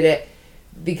only did it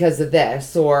because of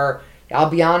this, or I'll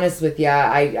be honest with you,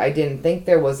 I didn't think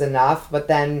there was enough, but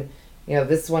then,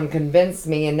 this one convinced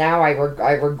me, and now I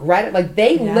regret it. Like,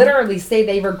 they literally say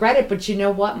they regret it, but you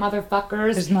know what,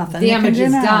 motherfuckers? There's nothing you Damage can do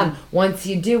is now. done. Once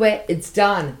you do it, it's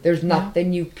done. There's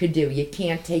nothing you could do. You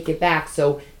can't take it back.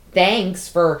 So thanks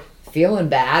for feeling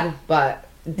bad, but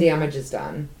damage is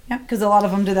done. Yeah, because a lot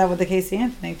of them did that with the Casey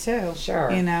Anthony too. Sure.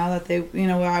 That they,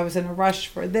 where I was in a rush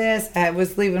for this, I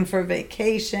was leaving for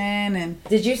vacation, and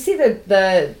Did you see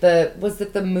the was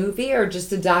it the movie or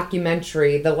just a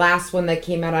documentary? The last one that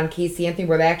came out on Casey Anthony,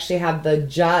 where they actually had the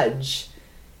judge,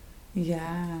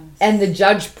 yeah, and the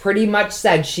judge pretty much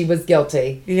said she was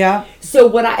guilty. yeah, So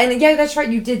that's right,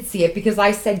 you did see it, because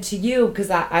I said to you, because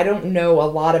I don't know a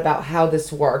lot about how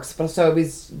this works, but so I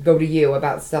always go to you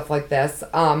about stuff like this.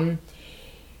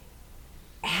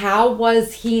 How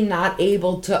was he not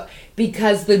able to?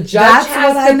 Because the judge that's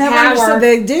has what the I never power. understood.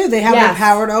 They do. They have Yes. the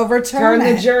power to overturn Turn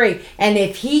it. the jury, and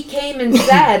if he came and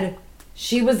said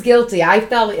she was guilty, I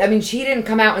mean, she didn't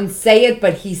come out and say it,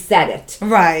 but he said it.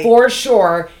 Right. For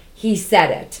sure, he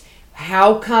said it.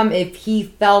 How come if he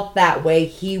felt that way,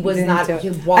 he was Didn't not? do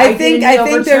it. Why I think didn't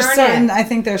he there's overturn certain. it? I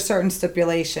think there's certain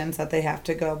stipulations that they have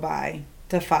to go by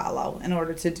to follow in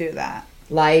order to do that.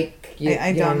 Like,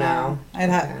 I don't know.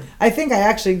 Okay. I think I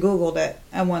actually Googled it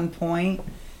at one point,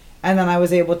 and then I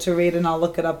was able to read, and I'll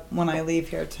look it up when I leave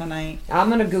here tonight. I'm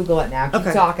gonna Google it now. Keep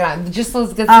Okay. talking. Just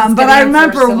let's get. But I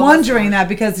remember wondering that,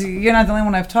 because you're not the only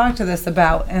one I've talked to this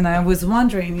about, and I was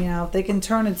wondering, if they can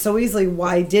turn it so easily,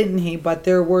 why didn't he? But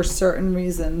there were certain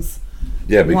reasons.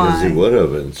 Yeah, because he Why? would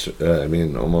have.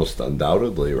 And, almost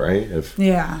undoubtedly, right? If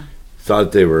Yeah.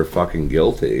 thought they were fucking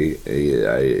guilty,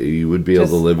 you would be able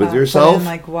to Just, live with but yourself. then,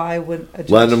 like, why would a judge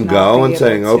Letting them not go be and able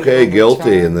saying, to okay, guilty,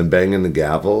 overturn- and then banging the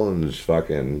gavel and just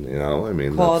fucking,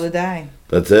 call it a day.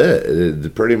 that's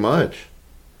it. Pretty much.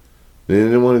 They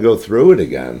didn't want to go through it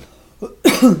again.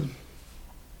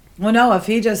 Well, no, if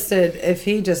he just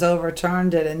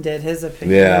overturned it and did his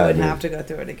opinion, Yeah, he I wouldn't mean- have to go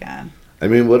through it again. I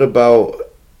mean, what about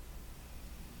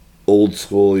old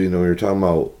school, you're talking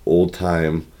about old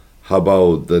time. How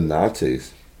about the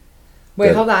Nazis? Wait,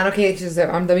 That- hold on. Okay,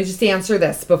 let me just answer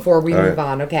this before we All move right.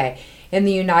 on. Okay. In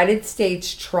the United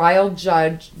States, trial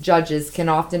judges can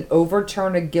often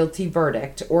overturn a guilty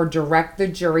verdict or direct the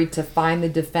jury to find the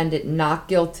defendant not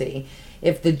guilty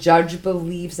if the judge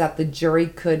believes that the jury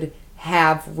could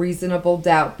have reasonably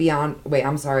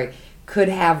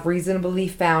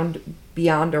found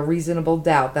beyond a reasonable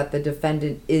doubt that the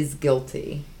defendant is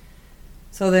guilty.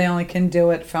 So they only can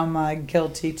do it from a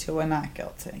guilty to a not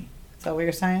guilty. Is that what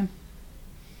you're saying?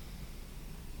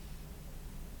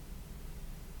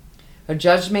 A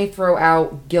judge may throw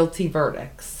out guilty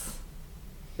verdicts.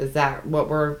 Is that what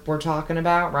we're talking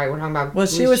about? Right? We're talking about. Well,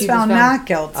 she was found not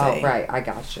guilty. Oh, right. I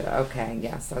gotcha. Okay.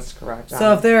 Yes, that's correct.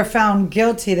 So if they're found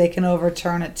guilty, they can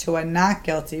overturn it to a not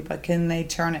guilty, but can they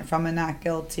turn it from a not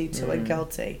guilty to a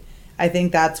guilty? I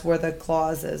think that's where the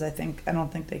clause is. I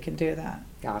don't think they can do that.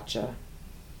 Gotcha.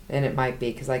 And it might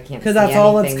be because I can't. Because that's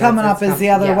all that's coming up is the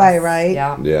other way, right?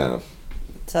 Yeah. Yeah.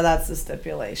 So that's the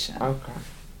stipulation. Okay.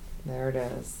 There it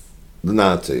is. The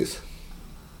Nazis.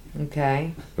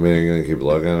 Okay. I mean, you're going to keep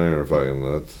looking at it or fucking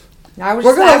nuts? We're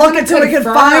We're gonna look until we can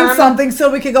find something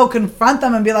so we can go confront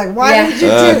them and be like, why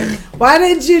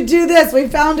did you do this? We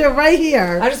found it right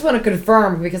here. I just want to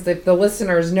confirm because the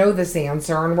listeners know this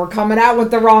answer and we're coming out with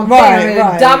the wrong thing. Right, I mean,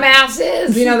 right.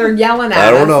 Dumbasses, they're yelling at us.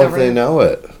 I don't know if over- they know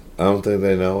it. I don't think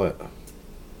they know it.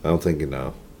 I don't think you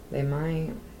know. They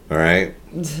might. All right?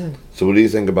 So what do you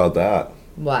think about that?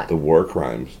 What? The war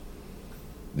crimes.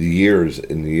 The years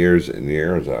and years and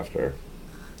years after.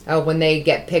 Oh, when they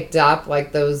get picked up,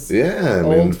 like those. Yeah, I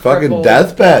mean, old fucking crippled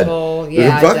deathbed. people. They're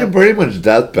Yeah, fucking pretty much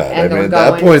deathbed. And I they're mean, at that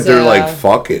going point, they're to- like,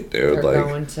 fuck it, dude. they're Like,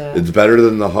 going to- it's better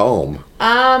than the home.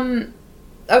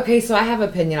 Okay, so I have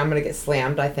opinion. I'm gonna get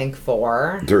slammed. I think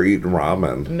for They're eating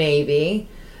ramen. maybe.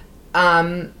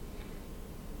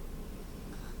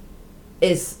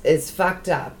 Is fucked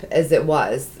up as it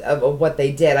was of what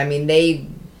they did. I mean, they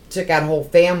took out whole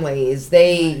families.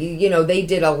 They they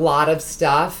did a lot of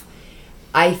stuff.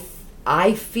 I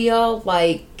feel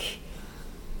like,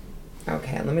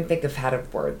 okay, let me think of how to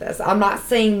word this. I'm not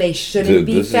saying they shouldn't Dude,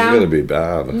 be this found. is going to be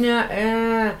bad.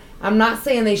 No, I'm not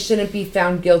saying they shouldn't be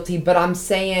found guilty, but I'm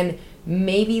saying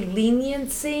maybe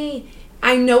leniency.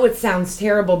 I know it sounds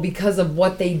terrible because of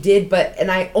what they did,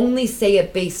 and I only say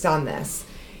it based on this.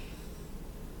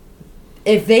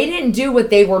 If they didn't do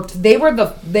what they were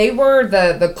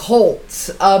the cult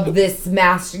of this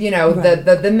master,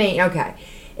 the main. Okay,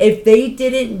 if they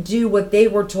didn't do what they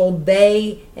were told,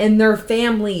 they and their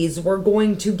families were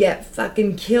going to get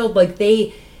fucking killed. Like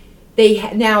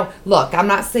now, look, I'm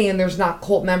not saying there's not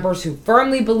cult members who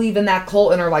firmly believe in that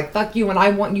cult and are like, fuck you and I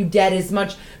want you dead as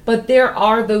much. But there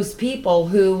are those people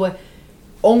who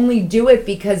only do it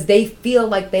because they feel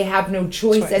like they have no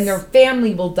choice and their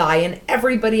family will die and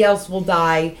everybody else will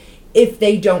die if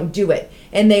they don't do it.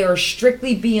 And they are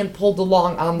strictly being pulled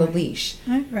along on the leash.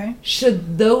 Right.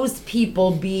 Should those people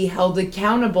be held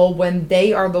accountable when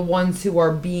they are the ones who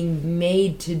are being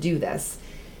made to do this?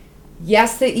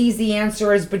 Yes, the easy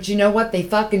answer is, but you know what? They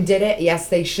fucking did it. Yes,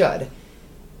 they should.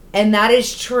 And that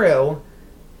is true.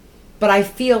 But I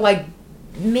feel like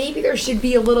maybe there should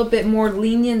be a little bit more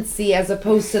leniency as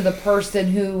opposed to the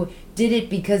person who did it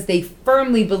because they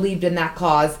firmly believed in that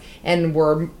cause and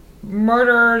were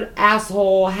murdered,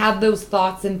 asshole, had those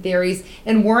thoughts and theories,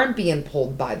 and weren't being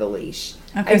pulled by the leash.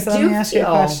 Okay, so let me ask you a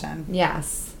question.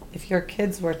 Yes. If your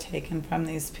kids were taken from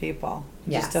these people,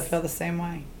 would you still feel the same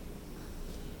way?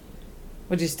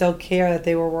 Would you still care that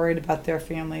they were worried about their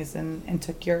families and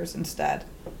took yours instead?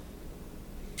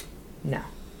 No.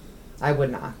 I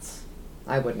would not.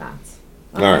 I would not.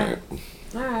 All right.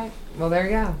 All right. Well, there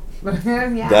you go.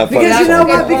 Yeah. That Because That's you know a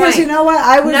good what? Because you know what?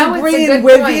 I was No, it's a agreeing good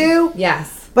with point. you.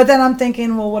 Yes. But then I'm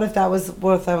thinking, well, what if that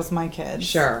was my kids?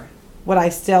 Sure. Would I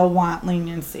still want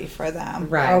leniency for them?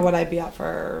 Right. Or would I be up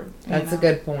for That's a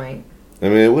good point. I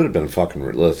mean, it would have been fucking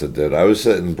realistic, dude. I was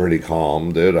sitting pretty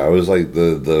calm, dude. I was like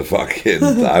the fucking...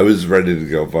 I was ready to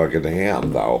go fucking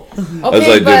ham, though. I was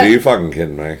like, dude, are you fucking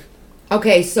kidding me?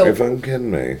 Okay, so... Are you fucking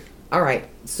kidding me? All right.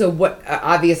 So what...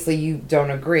 obviously, you don't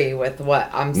agree with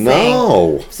what I'm saying.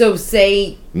 No. So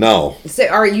say... No. Say,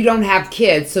 all right, you don't have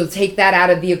kids, so take that out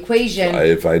of the equation.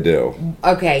 If I do.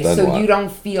 Okay, Then so what? you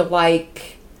don't feel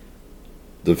like...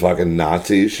 The fucking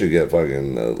Nazis should get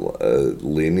fucking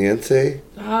leniency?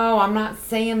 Oh, I'm not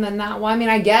saying that not... Well, I mean,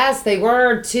 I guess they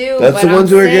were, too. That's but the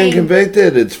ones I'm who are getting saying-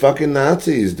 convicted. It's fucking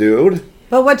Nazis, dude.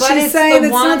 But what But she's it's saying, the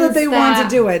it's not that ones they want to that-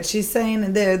 do it. She's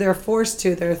saying they're forced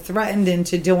to. They're threatened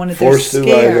into doing it. Forced they're to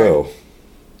I scared. go.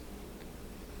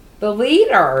 The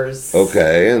leaders.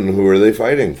 Okay, and who are they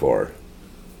fighting for?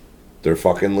 their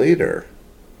fucking leader.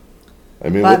 I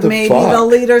mean, But what the maybe fuck? the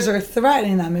leaders are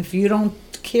threatening them. If you don't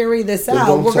carry this Then out,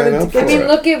 don't we're sign going up to. for I mean, it.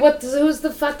 look at who's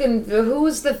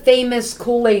the famous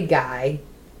Kool-Aid guy?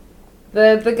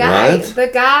 The guy, What? the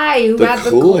guy who the had the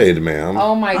Kool-Aid man.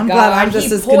 Oh my I'm glad I'm God! just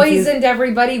He as confused. poisoned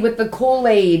everybody with the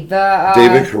Kool-Aid. The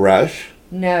David Koresh?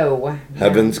 No.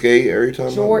 Heaven's Gate? Are you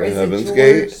talking George, about is Heaven's it George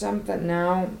Gate? something?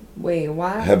 No. Wait,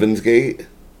 what? Heaven's Gate?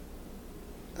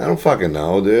 I don't fucking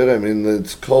know, dude. I mean,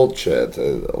 it's cult shit.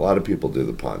 A lot of people do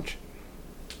the punch.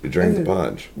 You drink the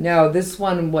punch. No, this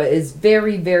one is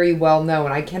very, very well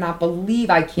known. I cannot believe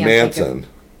I can't think of. Manson.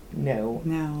 No.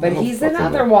 No. But I don't he's fucking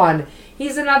another know. one.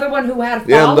 He's another one who had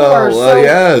Yeah, followers. no, so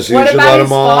yes, you what should about let his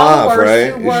them all off, followers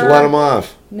right? who You should were- let them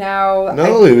off. No.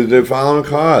 No, they're following a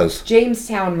cause.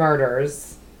 Jamestown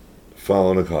murders.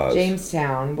 Following a cause.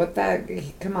 Jamestown. What that?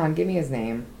 Come on, give me his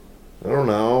name. I don't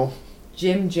know.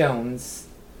 Jim Jones.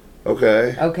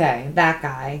 Okay. Okay, that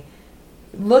guy.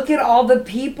 Look at all the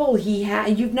people he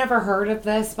had. You've never heard of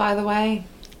this, by the way?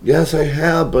 Yes, I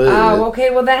have, but Oh, okay.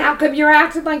 Well, then how come you're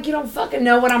acting like you don't fucking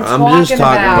know what I'm I'm talking just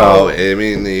talking about? I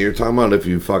mean, you're talking about if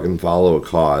you fucking follow a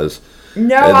cause.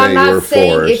 No, and I'm then you're not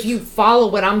saying forced. if you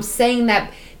follow it. I'm saying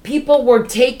that people were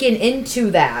taken into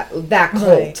that cult.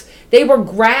 Right. They were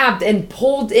grabbed and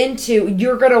pulled into.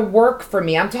 You're gonna work for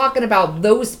me. I'm talking about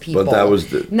those people. But that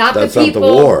was not that's the people. not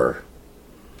the war.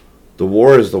 The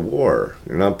war is the war.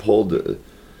 You're not pulled. You're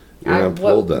not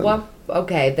pulled in.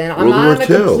 Okay, then I'm World War on a II.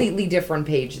 completely different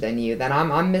page than you. Then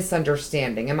I'm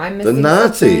misunderstanding. Am I The missing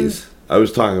Nazis I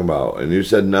was talking about, and you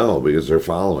said no because they're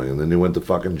following, and then you went to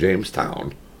fucking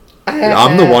Jamestown. something?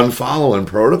 I'm the one following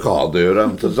protocol, dude.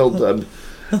 You've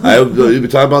been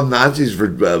talking about Nazis for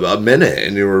a minute,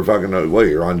 and you were fucking. What?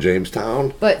 You're on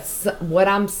Jamestown? But what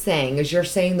I'm saying is, you're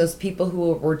saying those people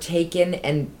who were taken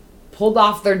and pulled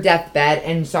off their deathbed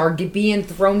and are being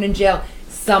thrown in jail.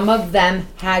 Some of them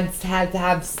had to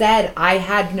have said, "I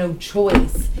had no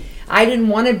choice. I didn't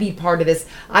want to be part of this.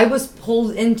 I was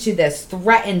pulled into this,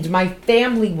 threatened. My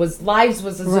family lives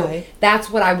was." Right. That's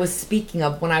what I was speaking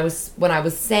of when I was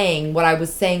saying what I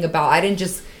was saying about. I didn't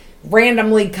just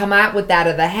randomly come out with that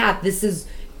of the hat. This is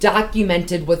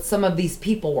documented what some of these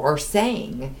people are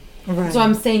saying. Right. So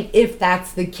I'm saying if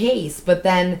that's the case, but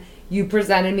then you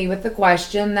presented me with a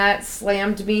question that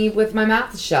slammed me with my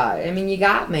mouth shut. I mean, you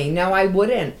got me. No, I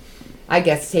wouldn't, I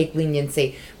guess, take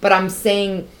leniency. But I'm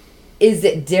saying, is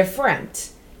it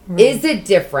different? Is it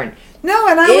different? No,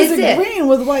 and I was Is it? agreeing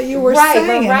with what you were Right,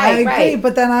 saying. right, I agree, right.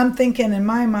 but then I'm thinking in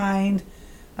my mind,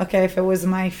 okay, if it was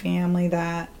my family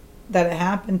that it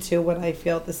happened to, would I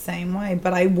feel the same way?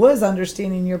 But I was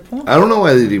understanding your point. I don't know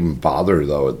why they'd even bother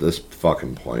though. At this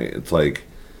fucking point, it's like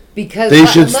Because they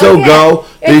should look still at- go.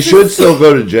 They it's should just- still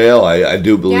go to jail. I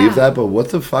do believe Yeah. that. But what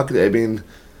the fuck? I mean,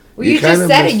 Well, you kind just of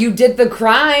said must- it. You did the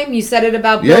crime. You said it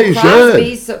about Yeah, Bill you Cosby.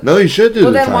 should. So, No, you should do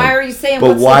well, the then time. why are you saying?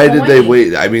 But what's why the did they point?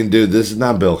 wait? I mean, dude, this is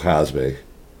not Bill Cosby.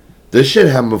 This shit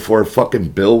happened before fucking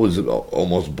Bill was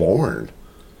almost born.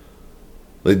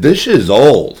 Like, this shit is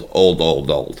old.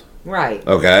 Right.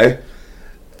 Okay?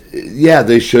 Yeah,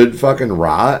 they should fucking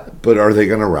rot, but are they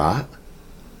gonna rot?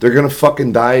 They're gonna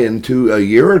fucking die in a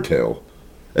year or two.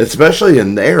 Especially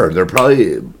in there. They're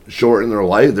probably short in their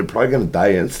life. They're probably gonna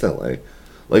die instantly.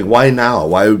 Like, why now?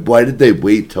 Why did they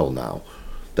wait till now?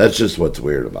 That's just what's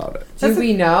weird about it. Do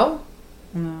we know?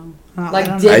 No. Like, I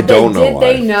don't did know. I don't know did why.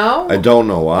 they know? I don't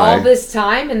know why. All this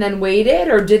time and then waited,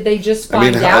 or did they just I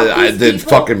find mean, out? These did people?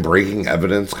 fucking breaking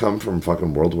evidence come from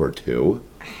fucking World War II?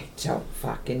 I don't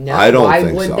fucking know. I don't Why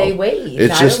think would so. they wait?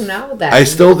 It's I just, don't know that. I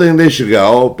still think they should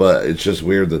go, but it's just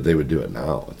weird that they would do it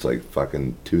now. It's like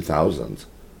fucking 2000s.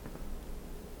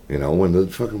 You know, when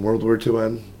did fucking World War II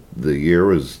end? The year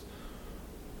was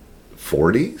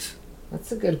 40s?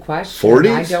 That's a good question.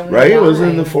 40s? I don't know. Right? Why. Was it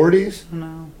in the 40s?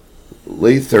 No.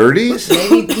 Late 30s?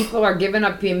 Maybe people are giving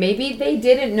up. Maybe they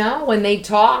didn't know when they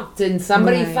talked, and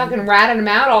somebody Right. fucking ratted them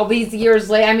out all these years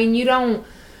later. I mean, you don't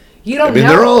I mean, know.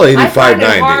 they're all I 85, find it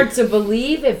 90. hard to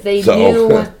believe if they So-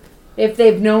 knew, if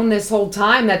they've known this whole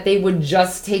time that they would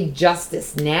just take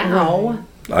justice now.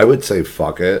 I would say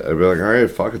fuck it. I'd be like, all right,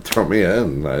 fuck it, throw me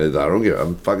in. I don't give.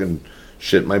 I'm fucking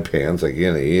shit my pants. I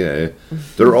can't eat.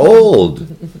 They're old.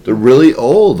 They're really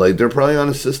old. Like, they're probably on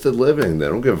assisted living. They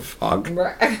don't give a fuck.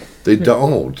 Right. They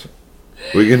don't.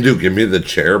 We can do. Give me the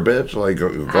chair, bitch. Like, go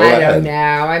I ahead. don't know.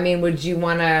 I mean, would you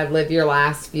want to live your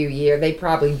last few years? They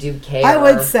probably do care. I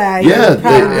would say. Yeah, you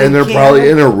probably and they're can't. probably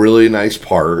in a really nice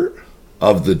part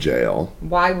of the jail.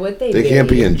 Why would they? They can't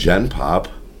be in Gen Pop.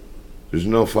 There's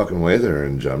no fucking way they're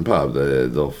in Gen Pop.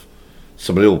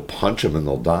 Somebody will punch them and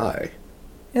they'll die.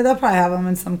 Yeah, they'll probably have them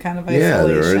in some kind of isolation. Yeah,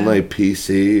 they're in like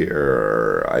PC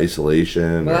or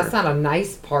isolation. Well, or that's not a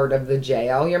nice part of the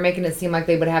jail. You're making it seem like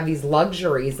they would have these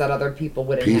luxuries that other people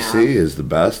wouldn't PC have. is the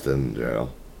best in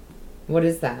jail. What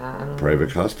is that? I don't know.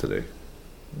 Private custody.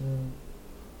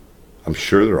 I'm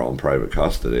sure they're all in private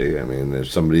custody. I mean,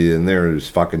 there's somebody in there who's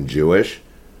fucking Jewish,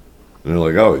 and they're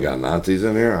like, "Oh, we got Nazis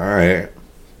in here. All right,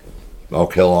 I'll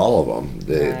kill all of them."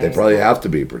 They Right. probably have to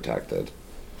be protected.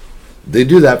 They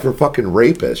do that for fucking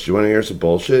rapists. You want to hear some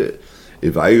bullshit?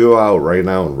 If I go out right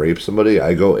now and rape somebody,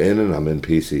 I go in and I'm in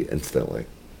PC instantly.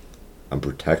 I'm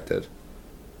protected.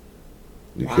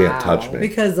 You can't touch me.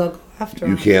 Because they'll go after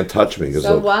You them. can't touch me. 'Cause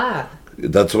So they'll- what?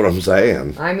 That's what I'm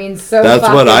saying. I mean, so That's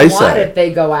fucking what I what say. if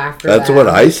they go after That's them? what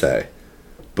I say.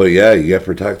 But yeah, you get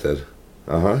protected.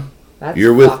 That's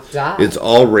You're with fucked up. it's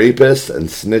all rapists and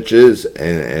snitches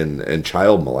and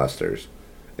child molesters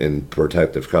in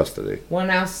protective custody. Well,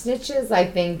 now snitches, I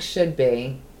think, should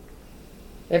be.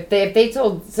 If they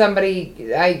told somebody,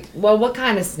 what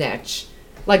kind of snitch?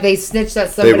 Like they snitched that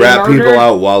They somebody rat murdered? people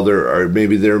out while or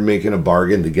maybe they're making a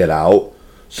bargain to get out,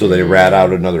 so they rat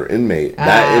out another inmate.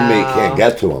 That inmate can't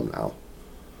get to them now.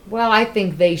 Well, I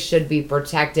think they should be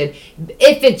protected.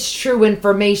 If it's true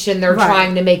information they're Right.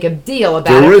 trying to make a deal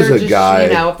about. There if was they're a just, guy-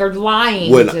 if they're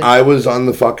lying. When to- I was on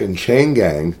the fucking chain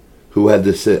gang, who had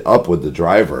to sit up with the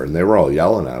driver, and they were all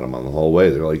yelling at him on the whole way.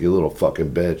 They're like, "You little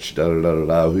fucking bitch, da da da da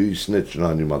da. Who you snitching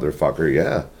on, you motherfucker?"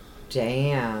 Yeah,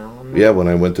 Damn. yeah. When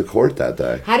I went to court that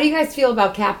day, How do you guys feel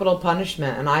about capital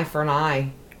punishment, an eye for an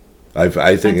eye? I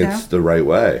think I it's do. the right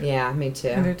way. Yeah, me too.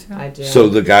 I do too. I do. So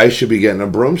the guy should be getting a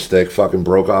broomstick fucking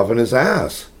broke off in his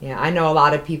ass. Yeah, I know a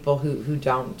lot of people who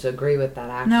don't agree with that.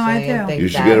 Actually, No, I and do. think You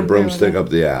should that- get a broomstick up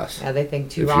the ass. Yeah, they think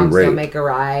two if you wrongs rape. don't make a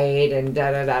right, and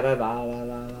da da da da da da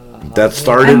da. That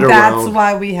started And that's around.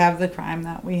 why we have the crime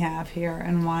that we have here,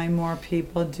 and why more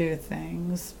people do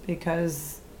things,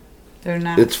 because they're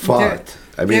not. It's fucked.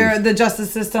 I mean, the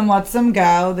justice system lets them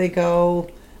go. They go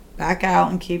back out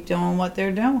and keep doing what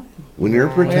they're doing. when you're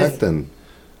Right. protecting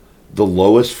the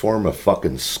lowest form of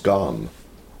fucking scum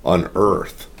on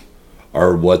earth,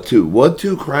 are what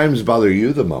two crimes bother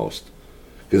you the most?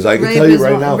 Because I can Rape tell you is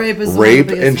right one- now, rape is one of the rape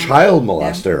biggest and ones. child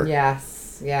molester.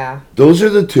 Yes, yeah. Those are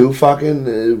the two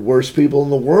fucking worst people in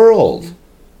the world.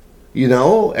 You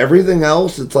know, everything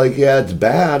else, it's like, yeah, it's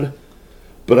bad.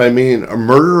 But I mean, a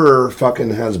murderer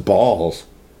fucking has balls,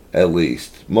 at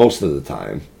least, most of the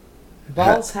time.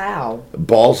 Balls how?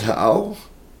 Balls how?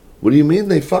 What do you mean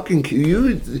they fucking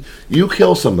you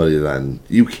kill somebody then?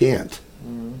 You can't.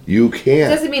 You It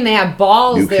can't. doesn't mean they have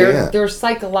balls. You They're can't. they're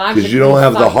psychologically Because you don't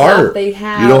have the fucked heart. up. They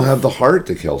have. You don't have the heart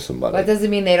to kill somebody. That doesn't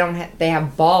mean they don't. They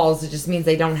have balls. It just means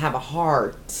they don't have a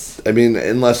heart. I mean,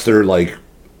 unless they're like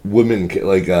women,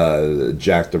 like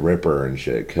Jack the Ripper and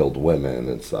shit, killed women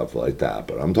and stuff like that.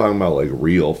 But I'm talking about like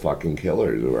real fucking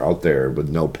killers who are out there with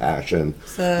no passion.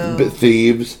 So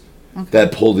Thieves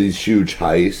that pull these huge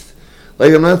heists.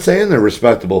 Like, I'm not saying they're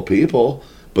respectable people,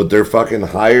 but they're fucking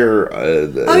higher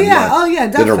than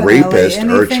definitely. a rapist or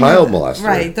a Anything child with- molester.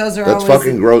 Right, those are That's always,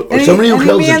 fucking gross. Or any- somebody who any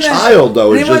kills a man that- child,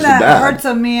 though, is anyone just as that bad. hurts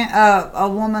a man, a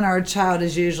woman or a child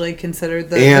is usually considered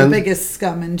the And biggest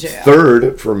scum in jail.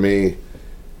 Third, for me,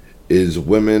 is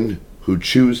women who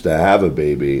choose to have a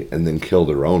baby and then kill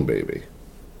their own baby.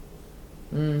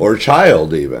 Or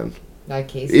child, even. Like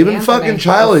Casey Even Anthony. fucking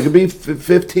child. It could be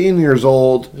 15 years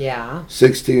old, Yeah.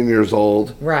 16 years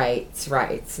old. Right.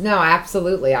 Right. No,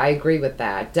 absolutely. I agree with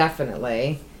that.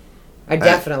 Definitely. I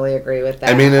definitely agree with that.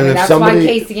 I mean, and if that's somebody- why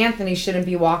Casey Anthony shouldn't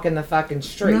be walking the fucking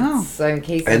streets. And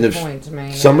case And in if point to me.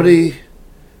 yeah. somebody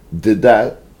did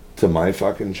that to my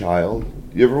fucking child,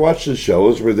 you ever watch the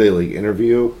shows where they like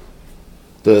interview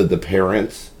the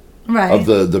parents Right. of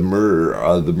the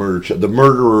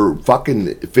murderer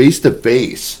fucking face to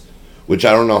face, which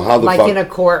I don't know how the like fuck. in a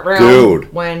courtroom,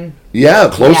 Dude. When Yeah,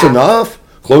 close Yeah.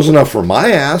 close enough for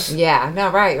my ass. yeah, no,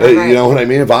 right. Right. You know what I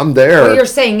mean? If I'm there, Well, you're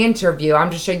saying interview.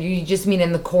 I'm just sure you just mean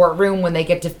in the courtroom when they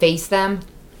get to face them.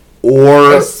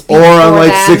 or Or speak on for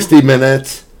like them. 60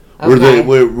 Minutes, where Okay.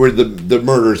 where the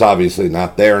murder's obviously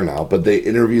not there now, but they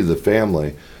interview the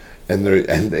family, and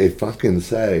they fucking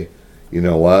say, you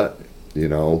know what,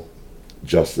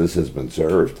 justice has been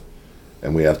served,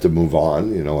 and we have to move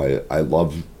on. I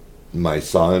love my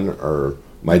son or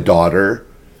my daughter,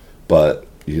 but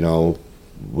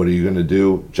what are you gonna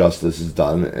do? Justice is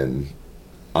done, and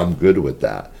I'm good with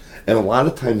that. And a lot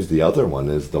of times the other one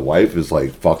is the wife is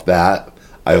like, fuck that.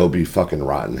 I hope you fucking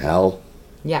rot in hell.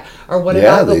 Yeah. Or what Yeah,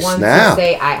 about the they ones snap. who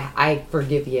say, I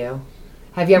forgive you?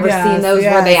 Have you ever Yes, seen those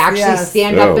where they yes, actually yes.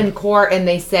 stand up Oh. in court and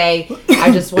they say,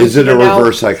 I just want Is you it to a know,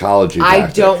 reverse psychology I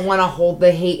tactic? don't want to hold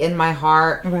the hate in my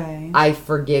heart. Right. I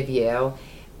forgive you.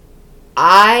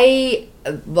 I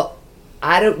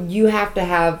don't. You have to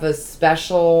have a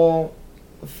special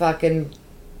fucking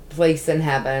place in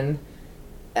heaven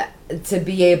to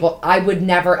be able. I would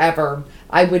never ever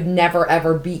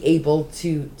be able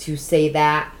to say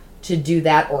that, to do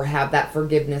that, or have that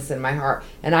forgiveness in my heart.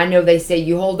 And I know they say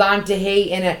you hold on to hate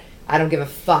in it. I don't give a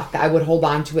fuck. I would hold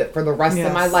on to it for the rest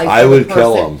of my life. I would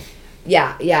kill him.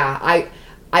 Yeah.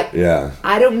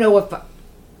 I don't know if.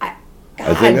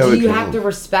 I think I do would you kill have him. to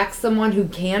respect someone who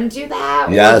can do that?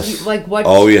 Or Yes. do you- like what?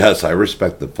 Oh yes, I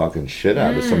respect the fucking shit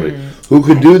out of somebody who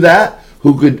could do that.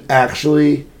 Who could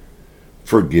actually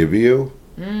forgive you?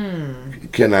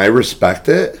 Can I respect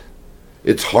it?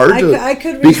 It's hard to. I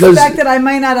could because respect it. I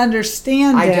might not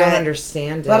understand I it. don't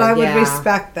understand it. But I would yeah.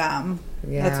 respect them.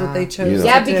 That's what they chose You know. to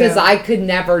Yeah, do. because I could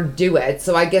never do it.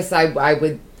 So I guess I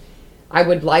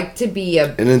would like to be a.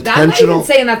 An I'm not intentional- even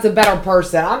saying that's a better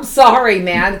person. I'm sorry,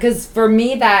 man, because for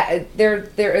me that there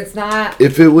it's not.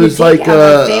 If it was you take like out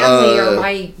a- my family or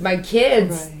a- my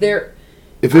kids, Right. they're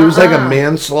if it was like a Uh-uh.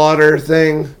 manslaughter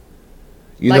thing,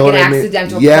 you Like know what an I mean?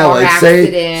 accidental Yeah, car like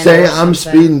accident say or I'm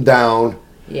something. speeding down,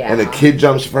 yeah. and a kid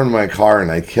jumps in front of my car and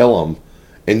I kill him,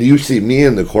 and you see me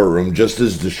in the courtroom just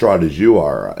as distraught as you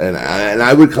are, and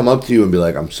I would come up to you and be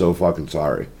like, I'm so fucking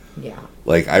sorry. Yeah,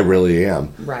 Like, I really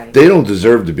am. right. They don't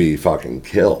deserve to be fucking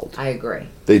killed. I agree.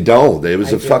 They don't. It was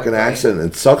I a do fucking agree. accident.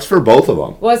 It sucks for both of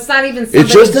them. Well, it's not even. Somebody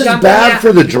It's just as jumping bad out-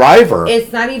 for the driver.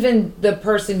 It's not even the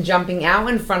person jumping out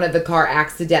in front of the car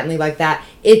accidentally like that.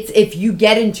 It's if you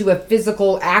get into a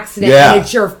physical accident Yeah. and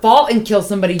it's your fault and kill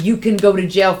somebody, you can go to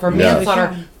jail for Yeah.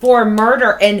 manslaughter, for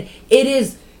murder, and it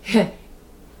is.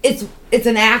 It's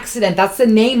an accident. That's the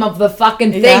name of the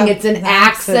fucking thing. Yeah, It's an an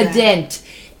accident. accident.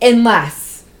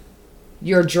 Unless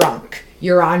you're drunk,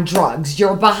 you're on drugs,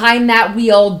 you're behind that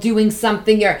wheel doing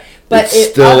something. But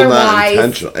it's still not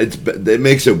otherwise, intentional. It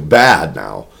makes it bad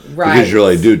now. Right. Because you're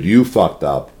like, dude, you fucked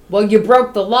up. well, you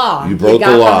broke the law. You broke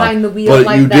got the law. behind the wheel but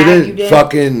like you that. didn't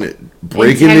fucking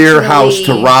break into your house to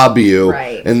intentionally- rob you.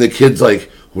 Right. And the kid's like,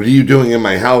 what are you doing in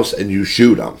my house? And you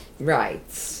shoot him. Right.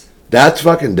 That's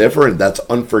fucking different. That's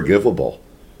unforgivable.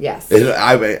 Yes.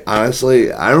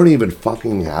 Honestly, I don't even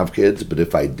fucking have kids, but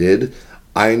if I did,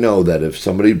 I know that if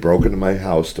somebody broke into my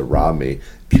house to rob me,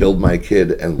 killed my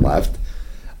kid, and left,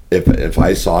 if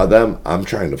I saw them, I'm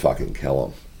trying to fucking kill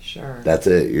them. Sure. That's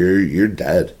it. You're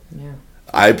dead. Yeah.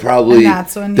 I probably. And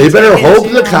that's when They you better take it hope into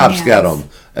the your cops hands. get them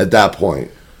at that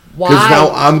point. Why? Because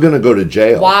now I'm gonna go to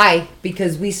jail. Why?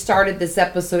 Because we started this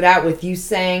episode out with you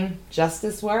saying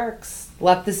justice works.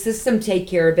 Let the system take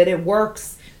care of it. It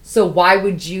works. So why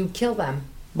would you kill them?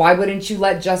 Why wouldn't you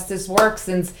let justice work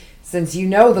since you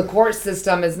know the court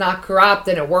system is not corrupt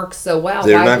and it works so well?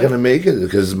 They're why not would- gonna make it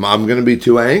because I'm gonna be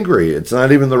too angry. It's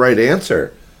not even the right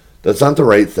answer. That's not the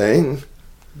right thing.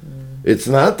 It's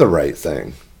not the right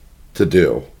thing to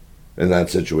do in that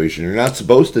situation. You're not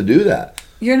supposed to do that.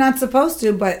 You're not supposed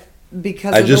to, but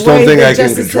because I of just the way don't think the I can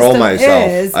justice control system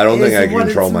myself. I don't think is I can what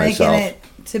control it's making myself.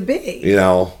 it to be. You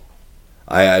know,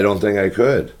 I don't think I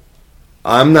could.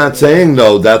 I'm not saying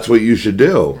though that's what you should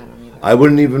do. I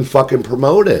wouldn't even fucking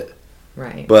promote it.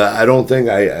 Right. But I don't think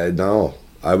I no.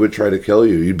 I would try to kill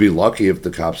you. You'd be lucky if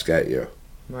the cops get you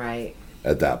Right.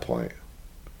 at that point.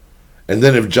 And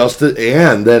then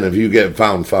if you get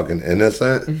found fucking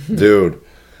innocent, dude,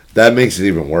 that makes it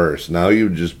even worse. Now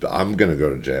I'm gonna go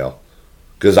to jail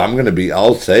because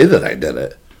I'll say that I did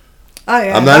it. Oh,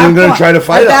 yeah, I'm at not that even gonna point- try to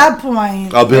fight At him. that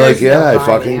point, I'll be There's like, yeah, no I fighting.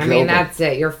 fucking I killed mean, him. that's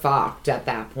it. You're fucked at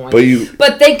that point.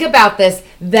 But think about this.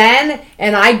 Then,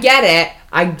 and I get it.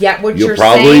 I get what You'll you're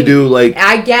probably saying. do like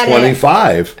I get it.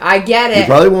 25. I get it. You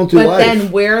probably won't do but life.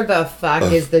 then where the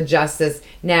fuck is the justice?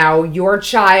 Now your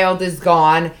child is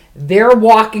gone. They're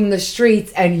walking the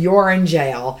streets and you're in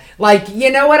jail. Like,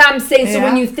 you know what I'm saying? So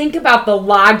when Yeah. you think about the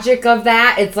logic of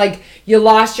that, it's like you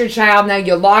lost your child, now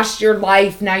you lost your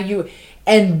life,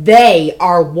 and they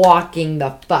are walking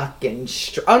the fucking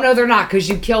street. Oh no, they're not, because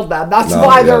you killed them. That's No,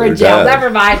 why yeah, they're in they're jail. dead. Never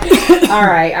mind. all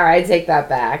right, take that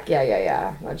back.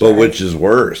 Yeah. That's But right. which is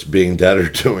worse, being dead or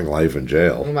doing life in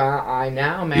jail? Well, I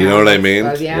know, man. You know what I mean?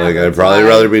 Yeah, Like, I'd that's probably why-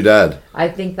 rather be dead. I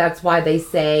think that's why they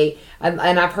say, and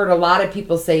I've heard a lot of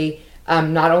people say,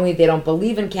 not only they don't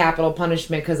believe in capital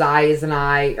punishment because eye is an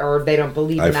eye, or they don't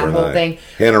believe Eye in for that an whole eye. thing,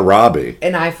 Hannah Robbie.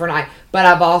 an eye for an eye. But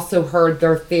I've also heard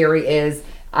their theory is,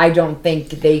 I don't think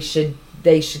they should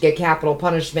get capital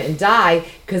punishment and die,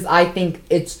 because I think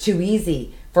it's too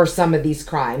easy for some of these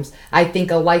crimes. I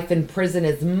think a life in prison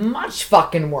is much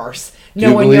fucking worse, Do you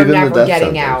knowing you're believe in the never death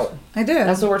getting sentence? out. I do.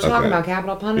 That's what we're talking Okay. about,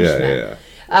 capital punishment. Yeah.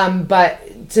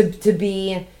 But to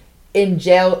be in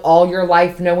jail all your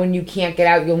life, knowing you can't get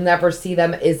out, you'll never see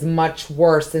them, is much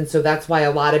worse. And so that's why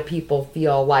a lot of people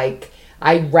feel like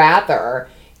I'd rather,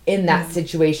 in that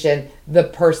situation, the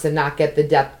person not get the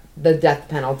death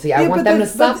penalty. I want them to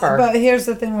suffer. But here's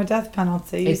the thing with death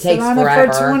penalty. You It sit takes on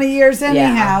forever. it for 20 years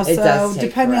anyhow. it does So take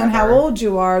depending on how forever. old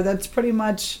you are, that's pretty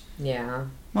much Yeah.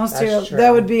 most of That's your, true.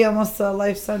 that would be almost a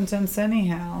life sentence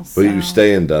anyhow. So. But you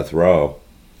stay in death row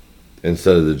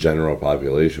instead of the general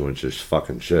population, which is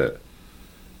fucking shit.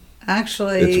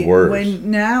 Actually, It's worse.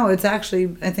 Now it's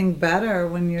actually, I think, better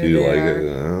when you're Do you like there.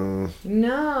 it?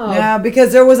 No. Yeah,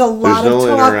 because there was a lot There's of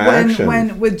no talk interaction.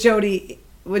 when with Jody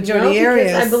No,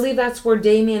 Arias. because I believe that's where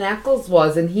Damien Eccles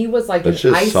was, and he was like That in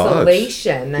just sucks.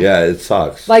 isolation. Yeah, it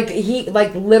sucks. Like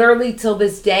literally till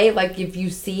this day, like if you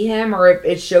see him or if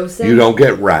it shows him, You don't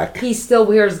get wrecked. he still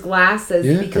wears glasses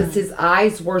Yeah. because his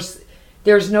eyes were.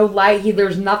 There's no light.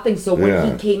 There's nothing. So when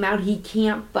Yeah. he came out, he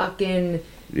can't fucking.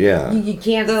 Yeah. You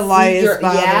can't The see light is your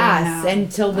bothering yes him.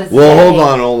 until this. Well, day.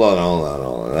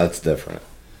 hold on. That's different.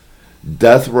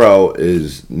 Death row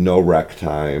is no rec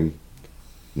time,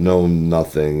 no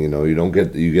nothing. You know, you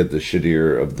get the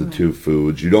shittier of the two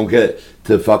foods. You don't get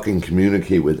to fucking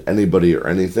communicate with anybody or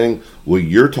anything. What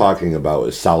you're talking about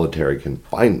is solitary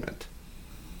confinement,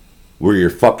 where you're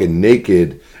fucking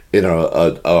naked in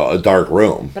a dark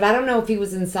room. But I don't know if he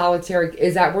was in solitary.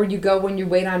 Is that where you go when you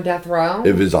wait on death row?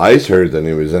 If his eyes hurt, then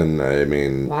he was in. I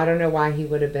mean, Well, I don't know why he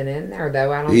would have been in there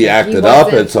though. I don't. he think acted up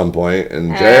wasn't- at some point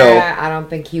in jail. I don't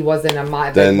think he wasn't a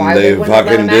mind. Then why they wouldn't let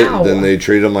fucking him did. out? Then they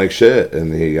treat him like shit,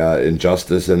 and he got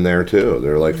injustice in there too.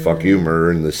 They're like, "Fuck you,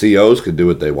 murder," and the COs could do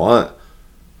what they want.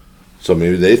 So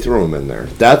maybe they threw him in there.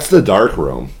 That's the dark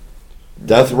room.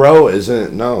 Death row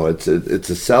isn't. No, it's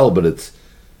a cell, but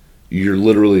you're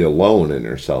literally alone in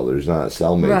your cell. There's not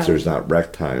cellmates. Right. There's not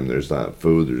rec time. There's not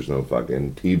food. There's no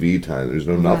fucking TV time. There's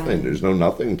no nothing. Right. There's no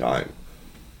nothing time.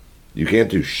 You can't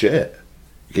do shit.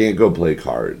 You can't go play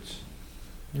cards.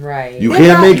 Right. You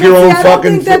can't make your own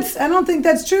fucking. I don't think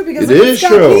that's true because It look at is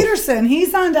Scott true. Peterson.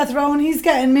 He's on death row and he's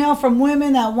getting mail from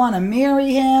women that want to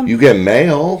marry him. You get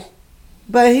mail.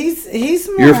 But he's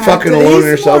more. You're fucking active. alone He's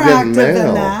yourself more getting active mail.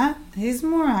 than that. He's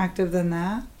more active than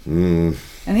that. Mm,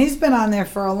 And he's been on there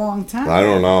for a long time. I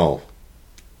don't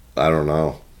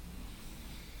know.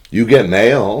 You get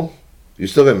mail. You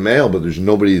still get mail, but there's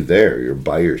nobody there. You're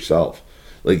by yourself.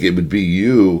 Like it would be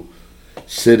you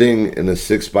sitting in a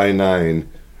 6x9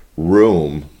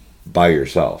 room by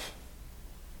yourself.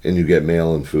 And you get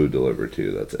mail and food delivered to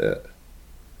you. That's it.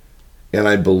 And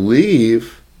I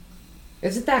believe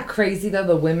Isn't that crazy though?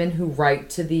 The women who write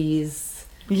to these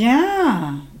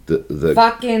Yeah. the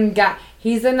fucking guy.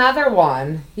 He's another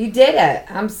one. He did it.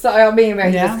 I'm sorry. I mean,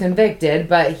 he Yeah. was convicted,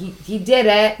 but he did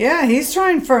it. Yeah, he's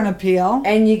trying for an appeal.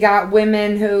 And you got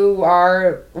women who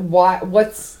are what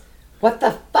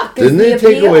the fuck is didn't the they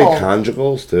take appeal? away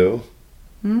conjugals too?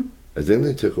 I think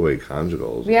they took away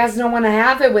conjugals. He has no one to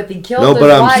have it with. He killed No, his but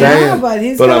I'm wife. saying, Yeah, but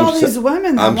he's but got I'm all sa- these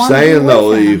women that I'm want to be saying with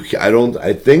though, him.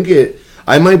 I think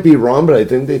I might be wrong, but I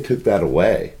think they took that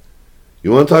away.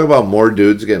 You want to talk about more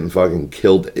dudes getting fucking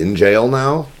killed in jail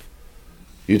now?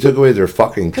 You took away their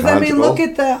fucking Because conjugal. I mean, look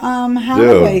at the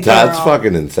Hathaway dude, girl. that's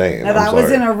fucking insane. Now, I'm that was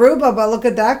sorry. in Aruba, but look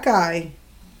at that guy.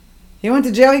 He went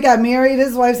to jail. He got married.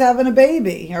 His wife's having a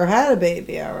baby or had a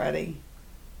baby already.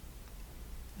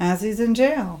 As he's in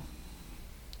jail.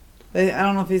 But I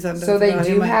don't know if he's on. So they death row.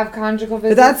 He do might- have conjugal But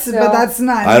visits. that's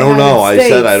not. in I the don't know. United I States,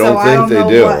 said I don't so think they know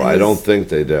do. what I his- don't think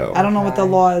they do. I don't know what the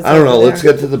law is. I don't know. over Let's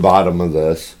there. get to the bottom of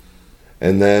this,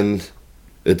 and then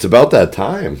it's about that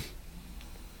time.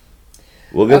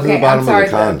 We'll get to the bottom of the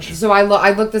conch. So I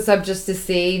looked this up just to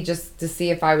see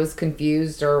if I was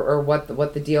confused or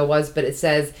what the deal was. But it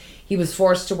says he was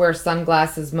forced to wear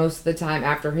sunglasses most of the time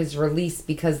after his release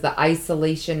because the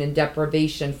isolation and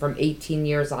deprivation from 18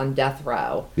 years on death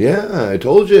row. Yeah, I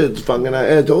told you it's fucking.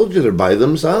 I told you they're by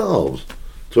themselves.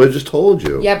 So I just told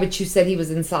you. Yeah, but you said he was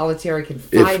in solitary If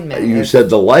confinement. you said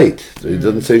the light, it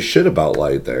doesn't say shit about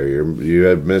light there. You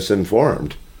have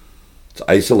misinformed. It's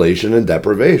isolation and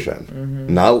deprivation,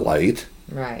 not light.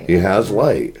 Right. He has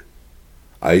light.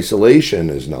 Isolation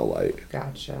is no light.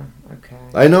 Gotcha. Okay.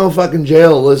 I know fucking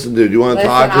jail. Listen, dude, you want to Listen,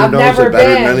 talk? Who I've knows never it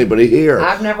better been. than anybody here?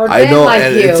 I've never I been know, like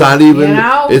and you, it's not even. you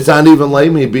know? It's not even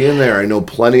like me being there. I know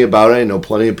plenty about it. I know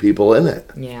plenty of people in it.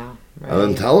 Yeah. Right.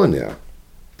 I'm telling you,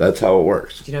 that's how it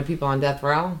works. Do you know people on death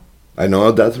row? I know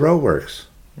how death row works.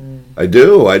 I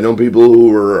do. I know people who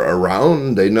were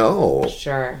around. They know.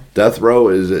 Sure. Death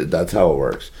row that's how it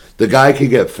works. The guy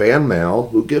could get fan mail.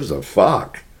 Who gives a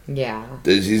fuck? Yeah.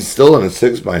 He's still in a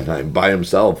 6x9 by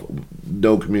himself,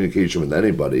 no communication with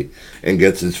anybody, and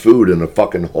gets his food in a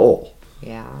fucking hole.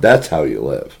 Yeah. That's how you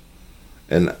live.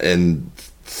 And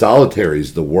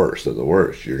solitary's the worst of the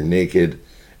worst. You're naked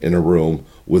in a room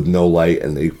with no light,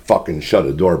 and they fucking shut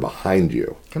a door behind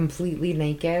you. Completely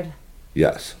naked?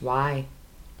 Yes. Why?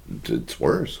 It's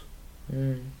worse.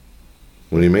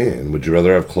 What do you mean? Would you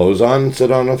rather have clothes on and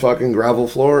sit on a fucking gravel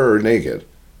floor or naked?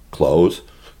 Clothes?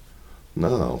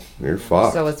 No, you're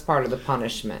fucked. So it's part of the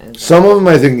punishment. Some of them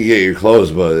I think you get your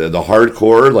clothes, but the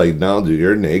hardcore, like, no, dude,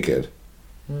 you're naked.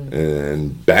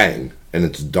 And bang. And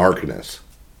it's darkness.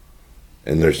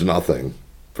 And there's nothing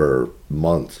for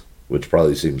months, which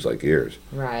probably seems like years.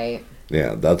 Right.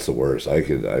 Yeah, that's the worst.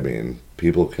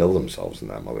 People kill themselves in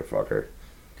that motherfucker.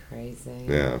 Crazy.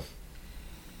 Yeah.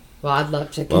 Well, I'd love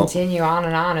to continue on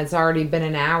and on. It's already been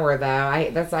an hour, though.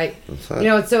 It's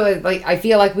so, like, I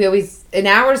feel like an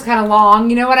hour is kind of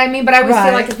long, you know what I mean? But I always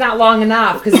feel like it's not long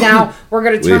enough, because now we're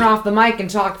going to turn off the mic and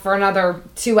talk for another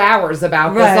 2 hours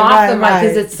about this off the mic,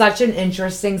 because it's such an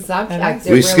interesting subject.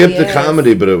 We skipped the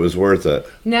comedy, but it was worth it.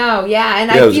 No, yeah,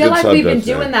 and I feel like we've been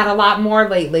doing that a lot more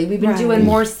lately. We've been doing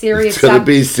more serious stuff. It's going to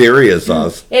be serious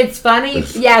us. It's funny.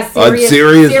 Yeah, on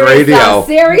Serious Radio.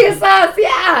 Serious us,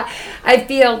 yeah. I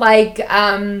feel like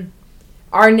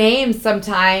our names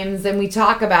sometimes, and we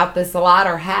talk about this a lot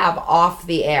or have off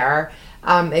the air,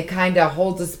 it kind of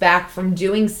holds us back from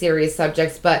doing serious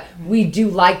subjects, but we do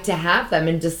like to have them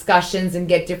in discussions and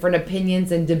get different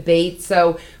opinions and debates.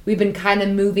 So we've been kind of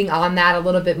moving on that a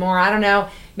little bit more. I don't know,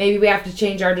 maybe we have to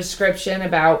change our description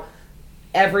about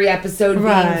every episode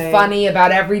being funny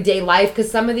about everyday life,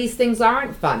 because some of these things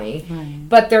aren't funny,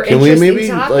 but they're interesting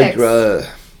topics.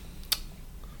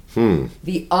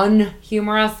 The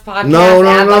unhumorous podcast.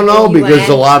 No, because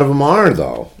a lot of them are,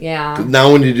 though. Yeah.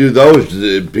 Now when you do those,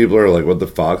 people are like, what the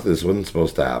fuck? This wasn't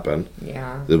supposed to happen.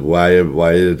 Yeah. Why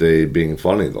are they being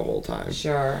funny the whole time?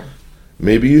 Sure.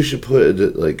 Maybe you should put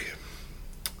it, like,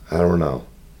 I don't know.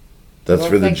 That's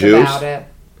for the juice? About it.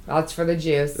 That's for the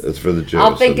juice. It's for the juice.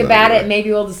 I'll think about it.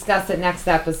 Maybe we'll discuss it next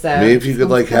episode. Maybe if you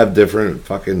could, have different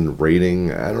fucking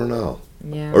rating. I don't know.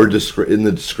 Yeah. Or in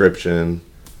the description.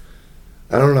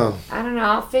 I don't know.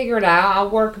 I'll figure it out. I'll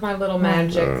work my little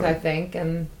magic, I think,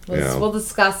 and we'll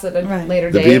discuss it at a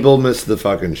later date. The people miss the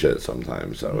fucking shit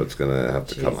sometimes, so it's going to have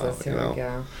to come out, Here we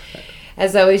go.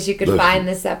 As always, you can find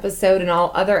this episode and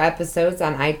all other episodes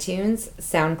on iTunes,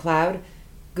 SoundCloud,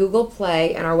 Google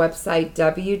Play, and our website,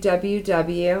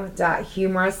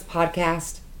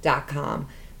 www.humourouspodcast.com.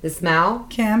 This is Mal.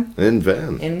 Kim. And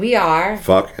Van. And we are...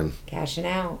 fucking cashing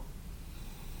out.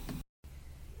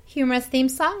 Humorous theme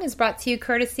song is brought to you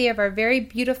courtesy of our very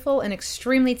beautiful and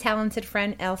extremely talented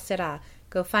friend El Sira.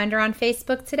 Go find her on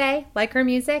Facebook today, like her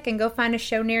music, and go find a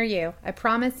show near you. I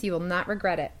promise you will not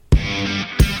regret it.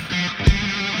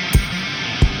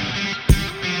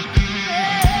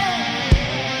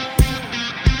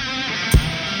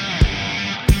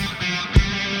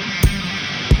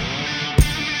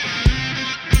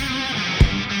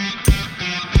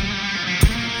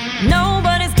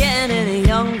 Nobody's getting any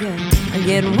younger. And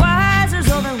getting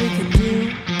wiser's all that we can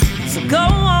do. So go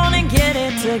on and get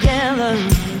it together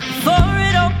before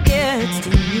it all gets to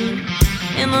you.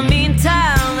 In the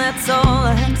meantime, that's all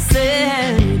I have to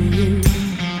say to you.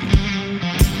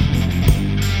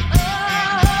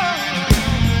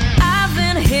 I've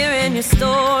been hearing your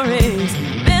stories,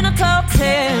 been a tall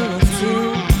tale or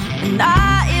two, and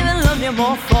I even love you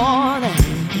more for that,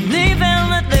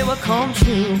 believing that they will come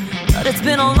true. But it's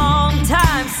been a long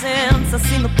time since I've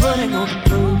seen the pudding on the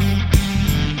proof.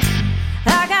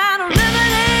 I got a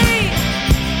remedy.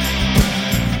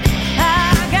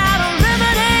 I got a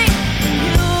remedy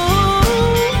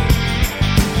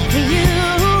for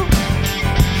you.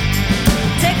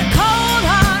 Take a cold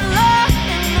hard look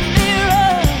in the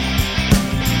mirror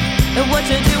at what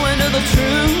you're doing to the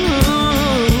truth.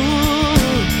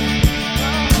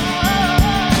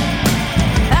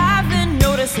 I've been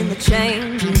noticing the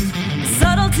changes,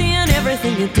 subtlety in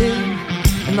everything you do,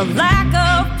 and the lack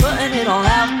of putting it all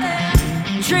out there,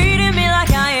 treating me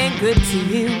like I ain't good to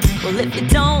you. Well, if you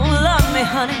don't love me,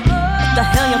 honey, what the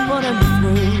hell you putting me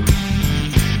through?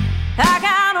 I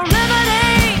got a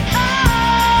remedy.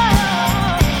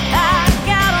 Oh, I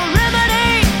got a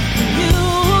remedy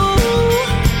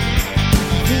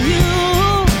for you.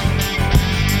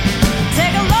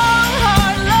 Take a long,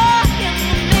 hard look in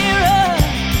the mirror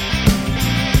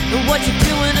at what you're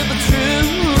doing to the truth.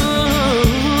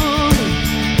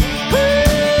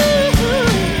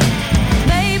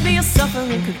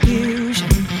 Suffering confusion,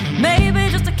 maybe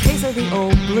just a case of the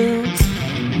old blues,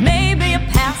 maybe your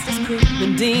past is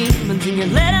creeping demons and you're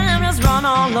letting them just run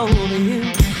all over you.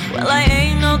 Well, I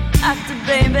ain't no doctor,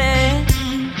 baby.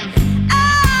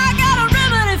 I got a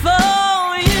remedy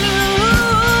for you.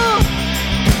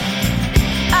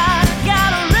 I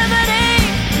got a remedy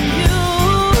for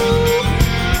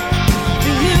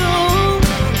you.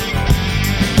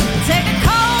 Take a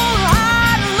cold,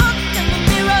 hard look in the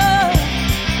mirror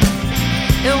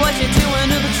at what you're doing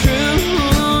to the truth.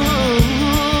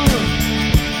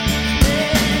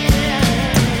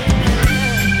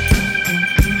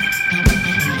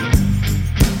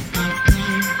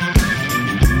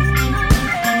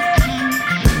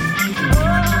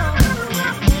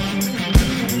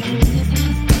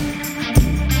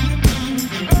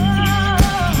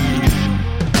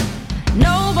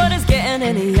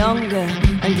 Any younger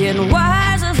and getting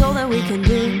wise is all that we can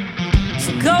do.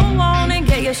 So go on and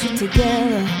get your shit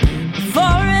together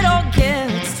before it all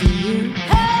gets to you.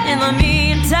 In the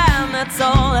meantime, that's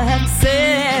all I have to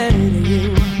say to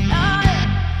you.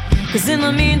 'Cause in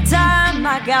the meantime,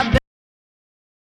 I got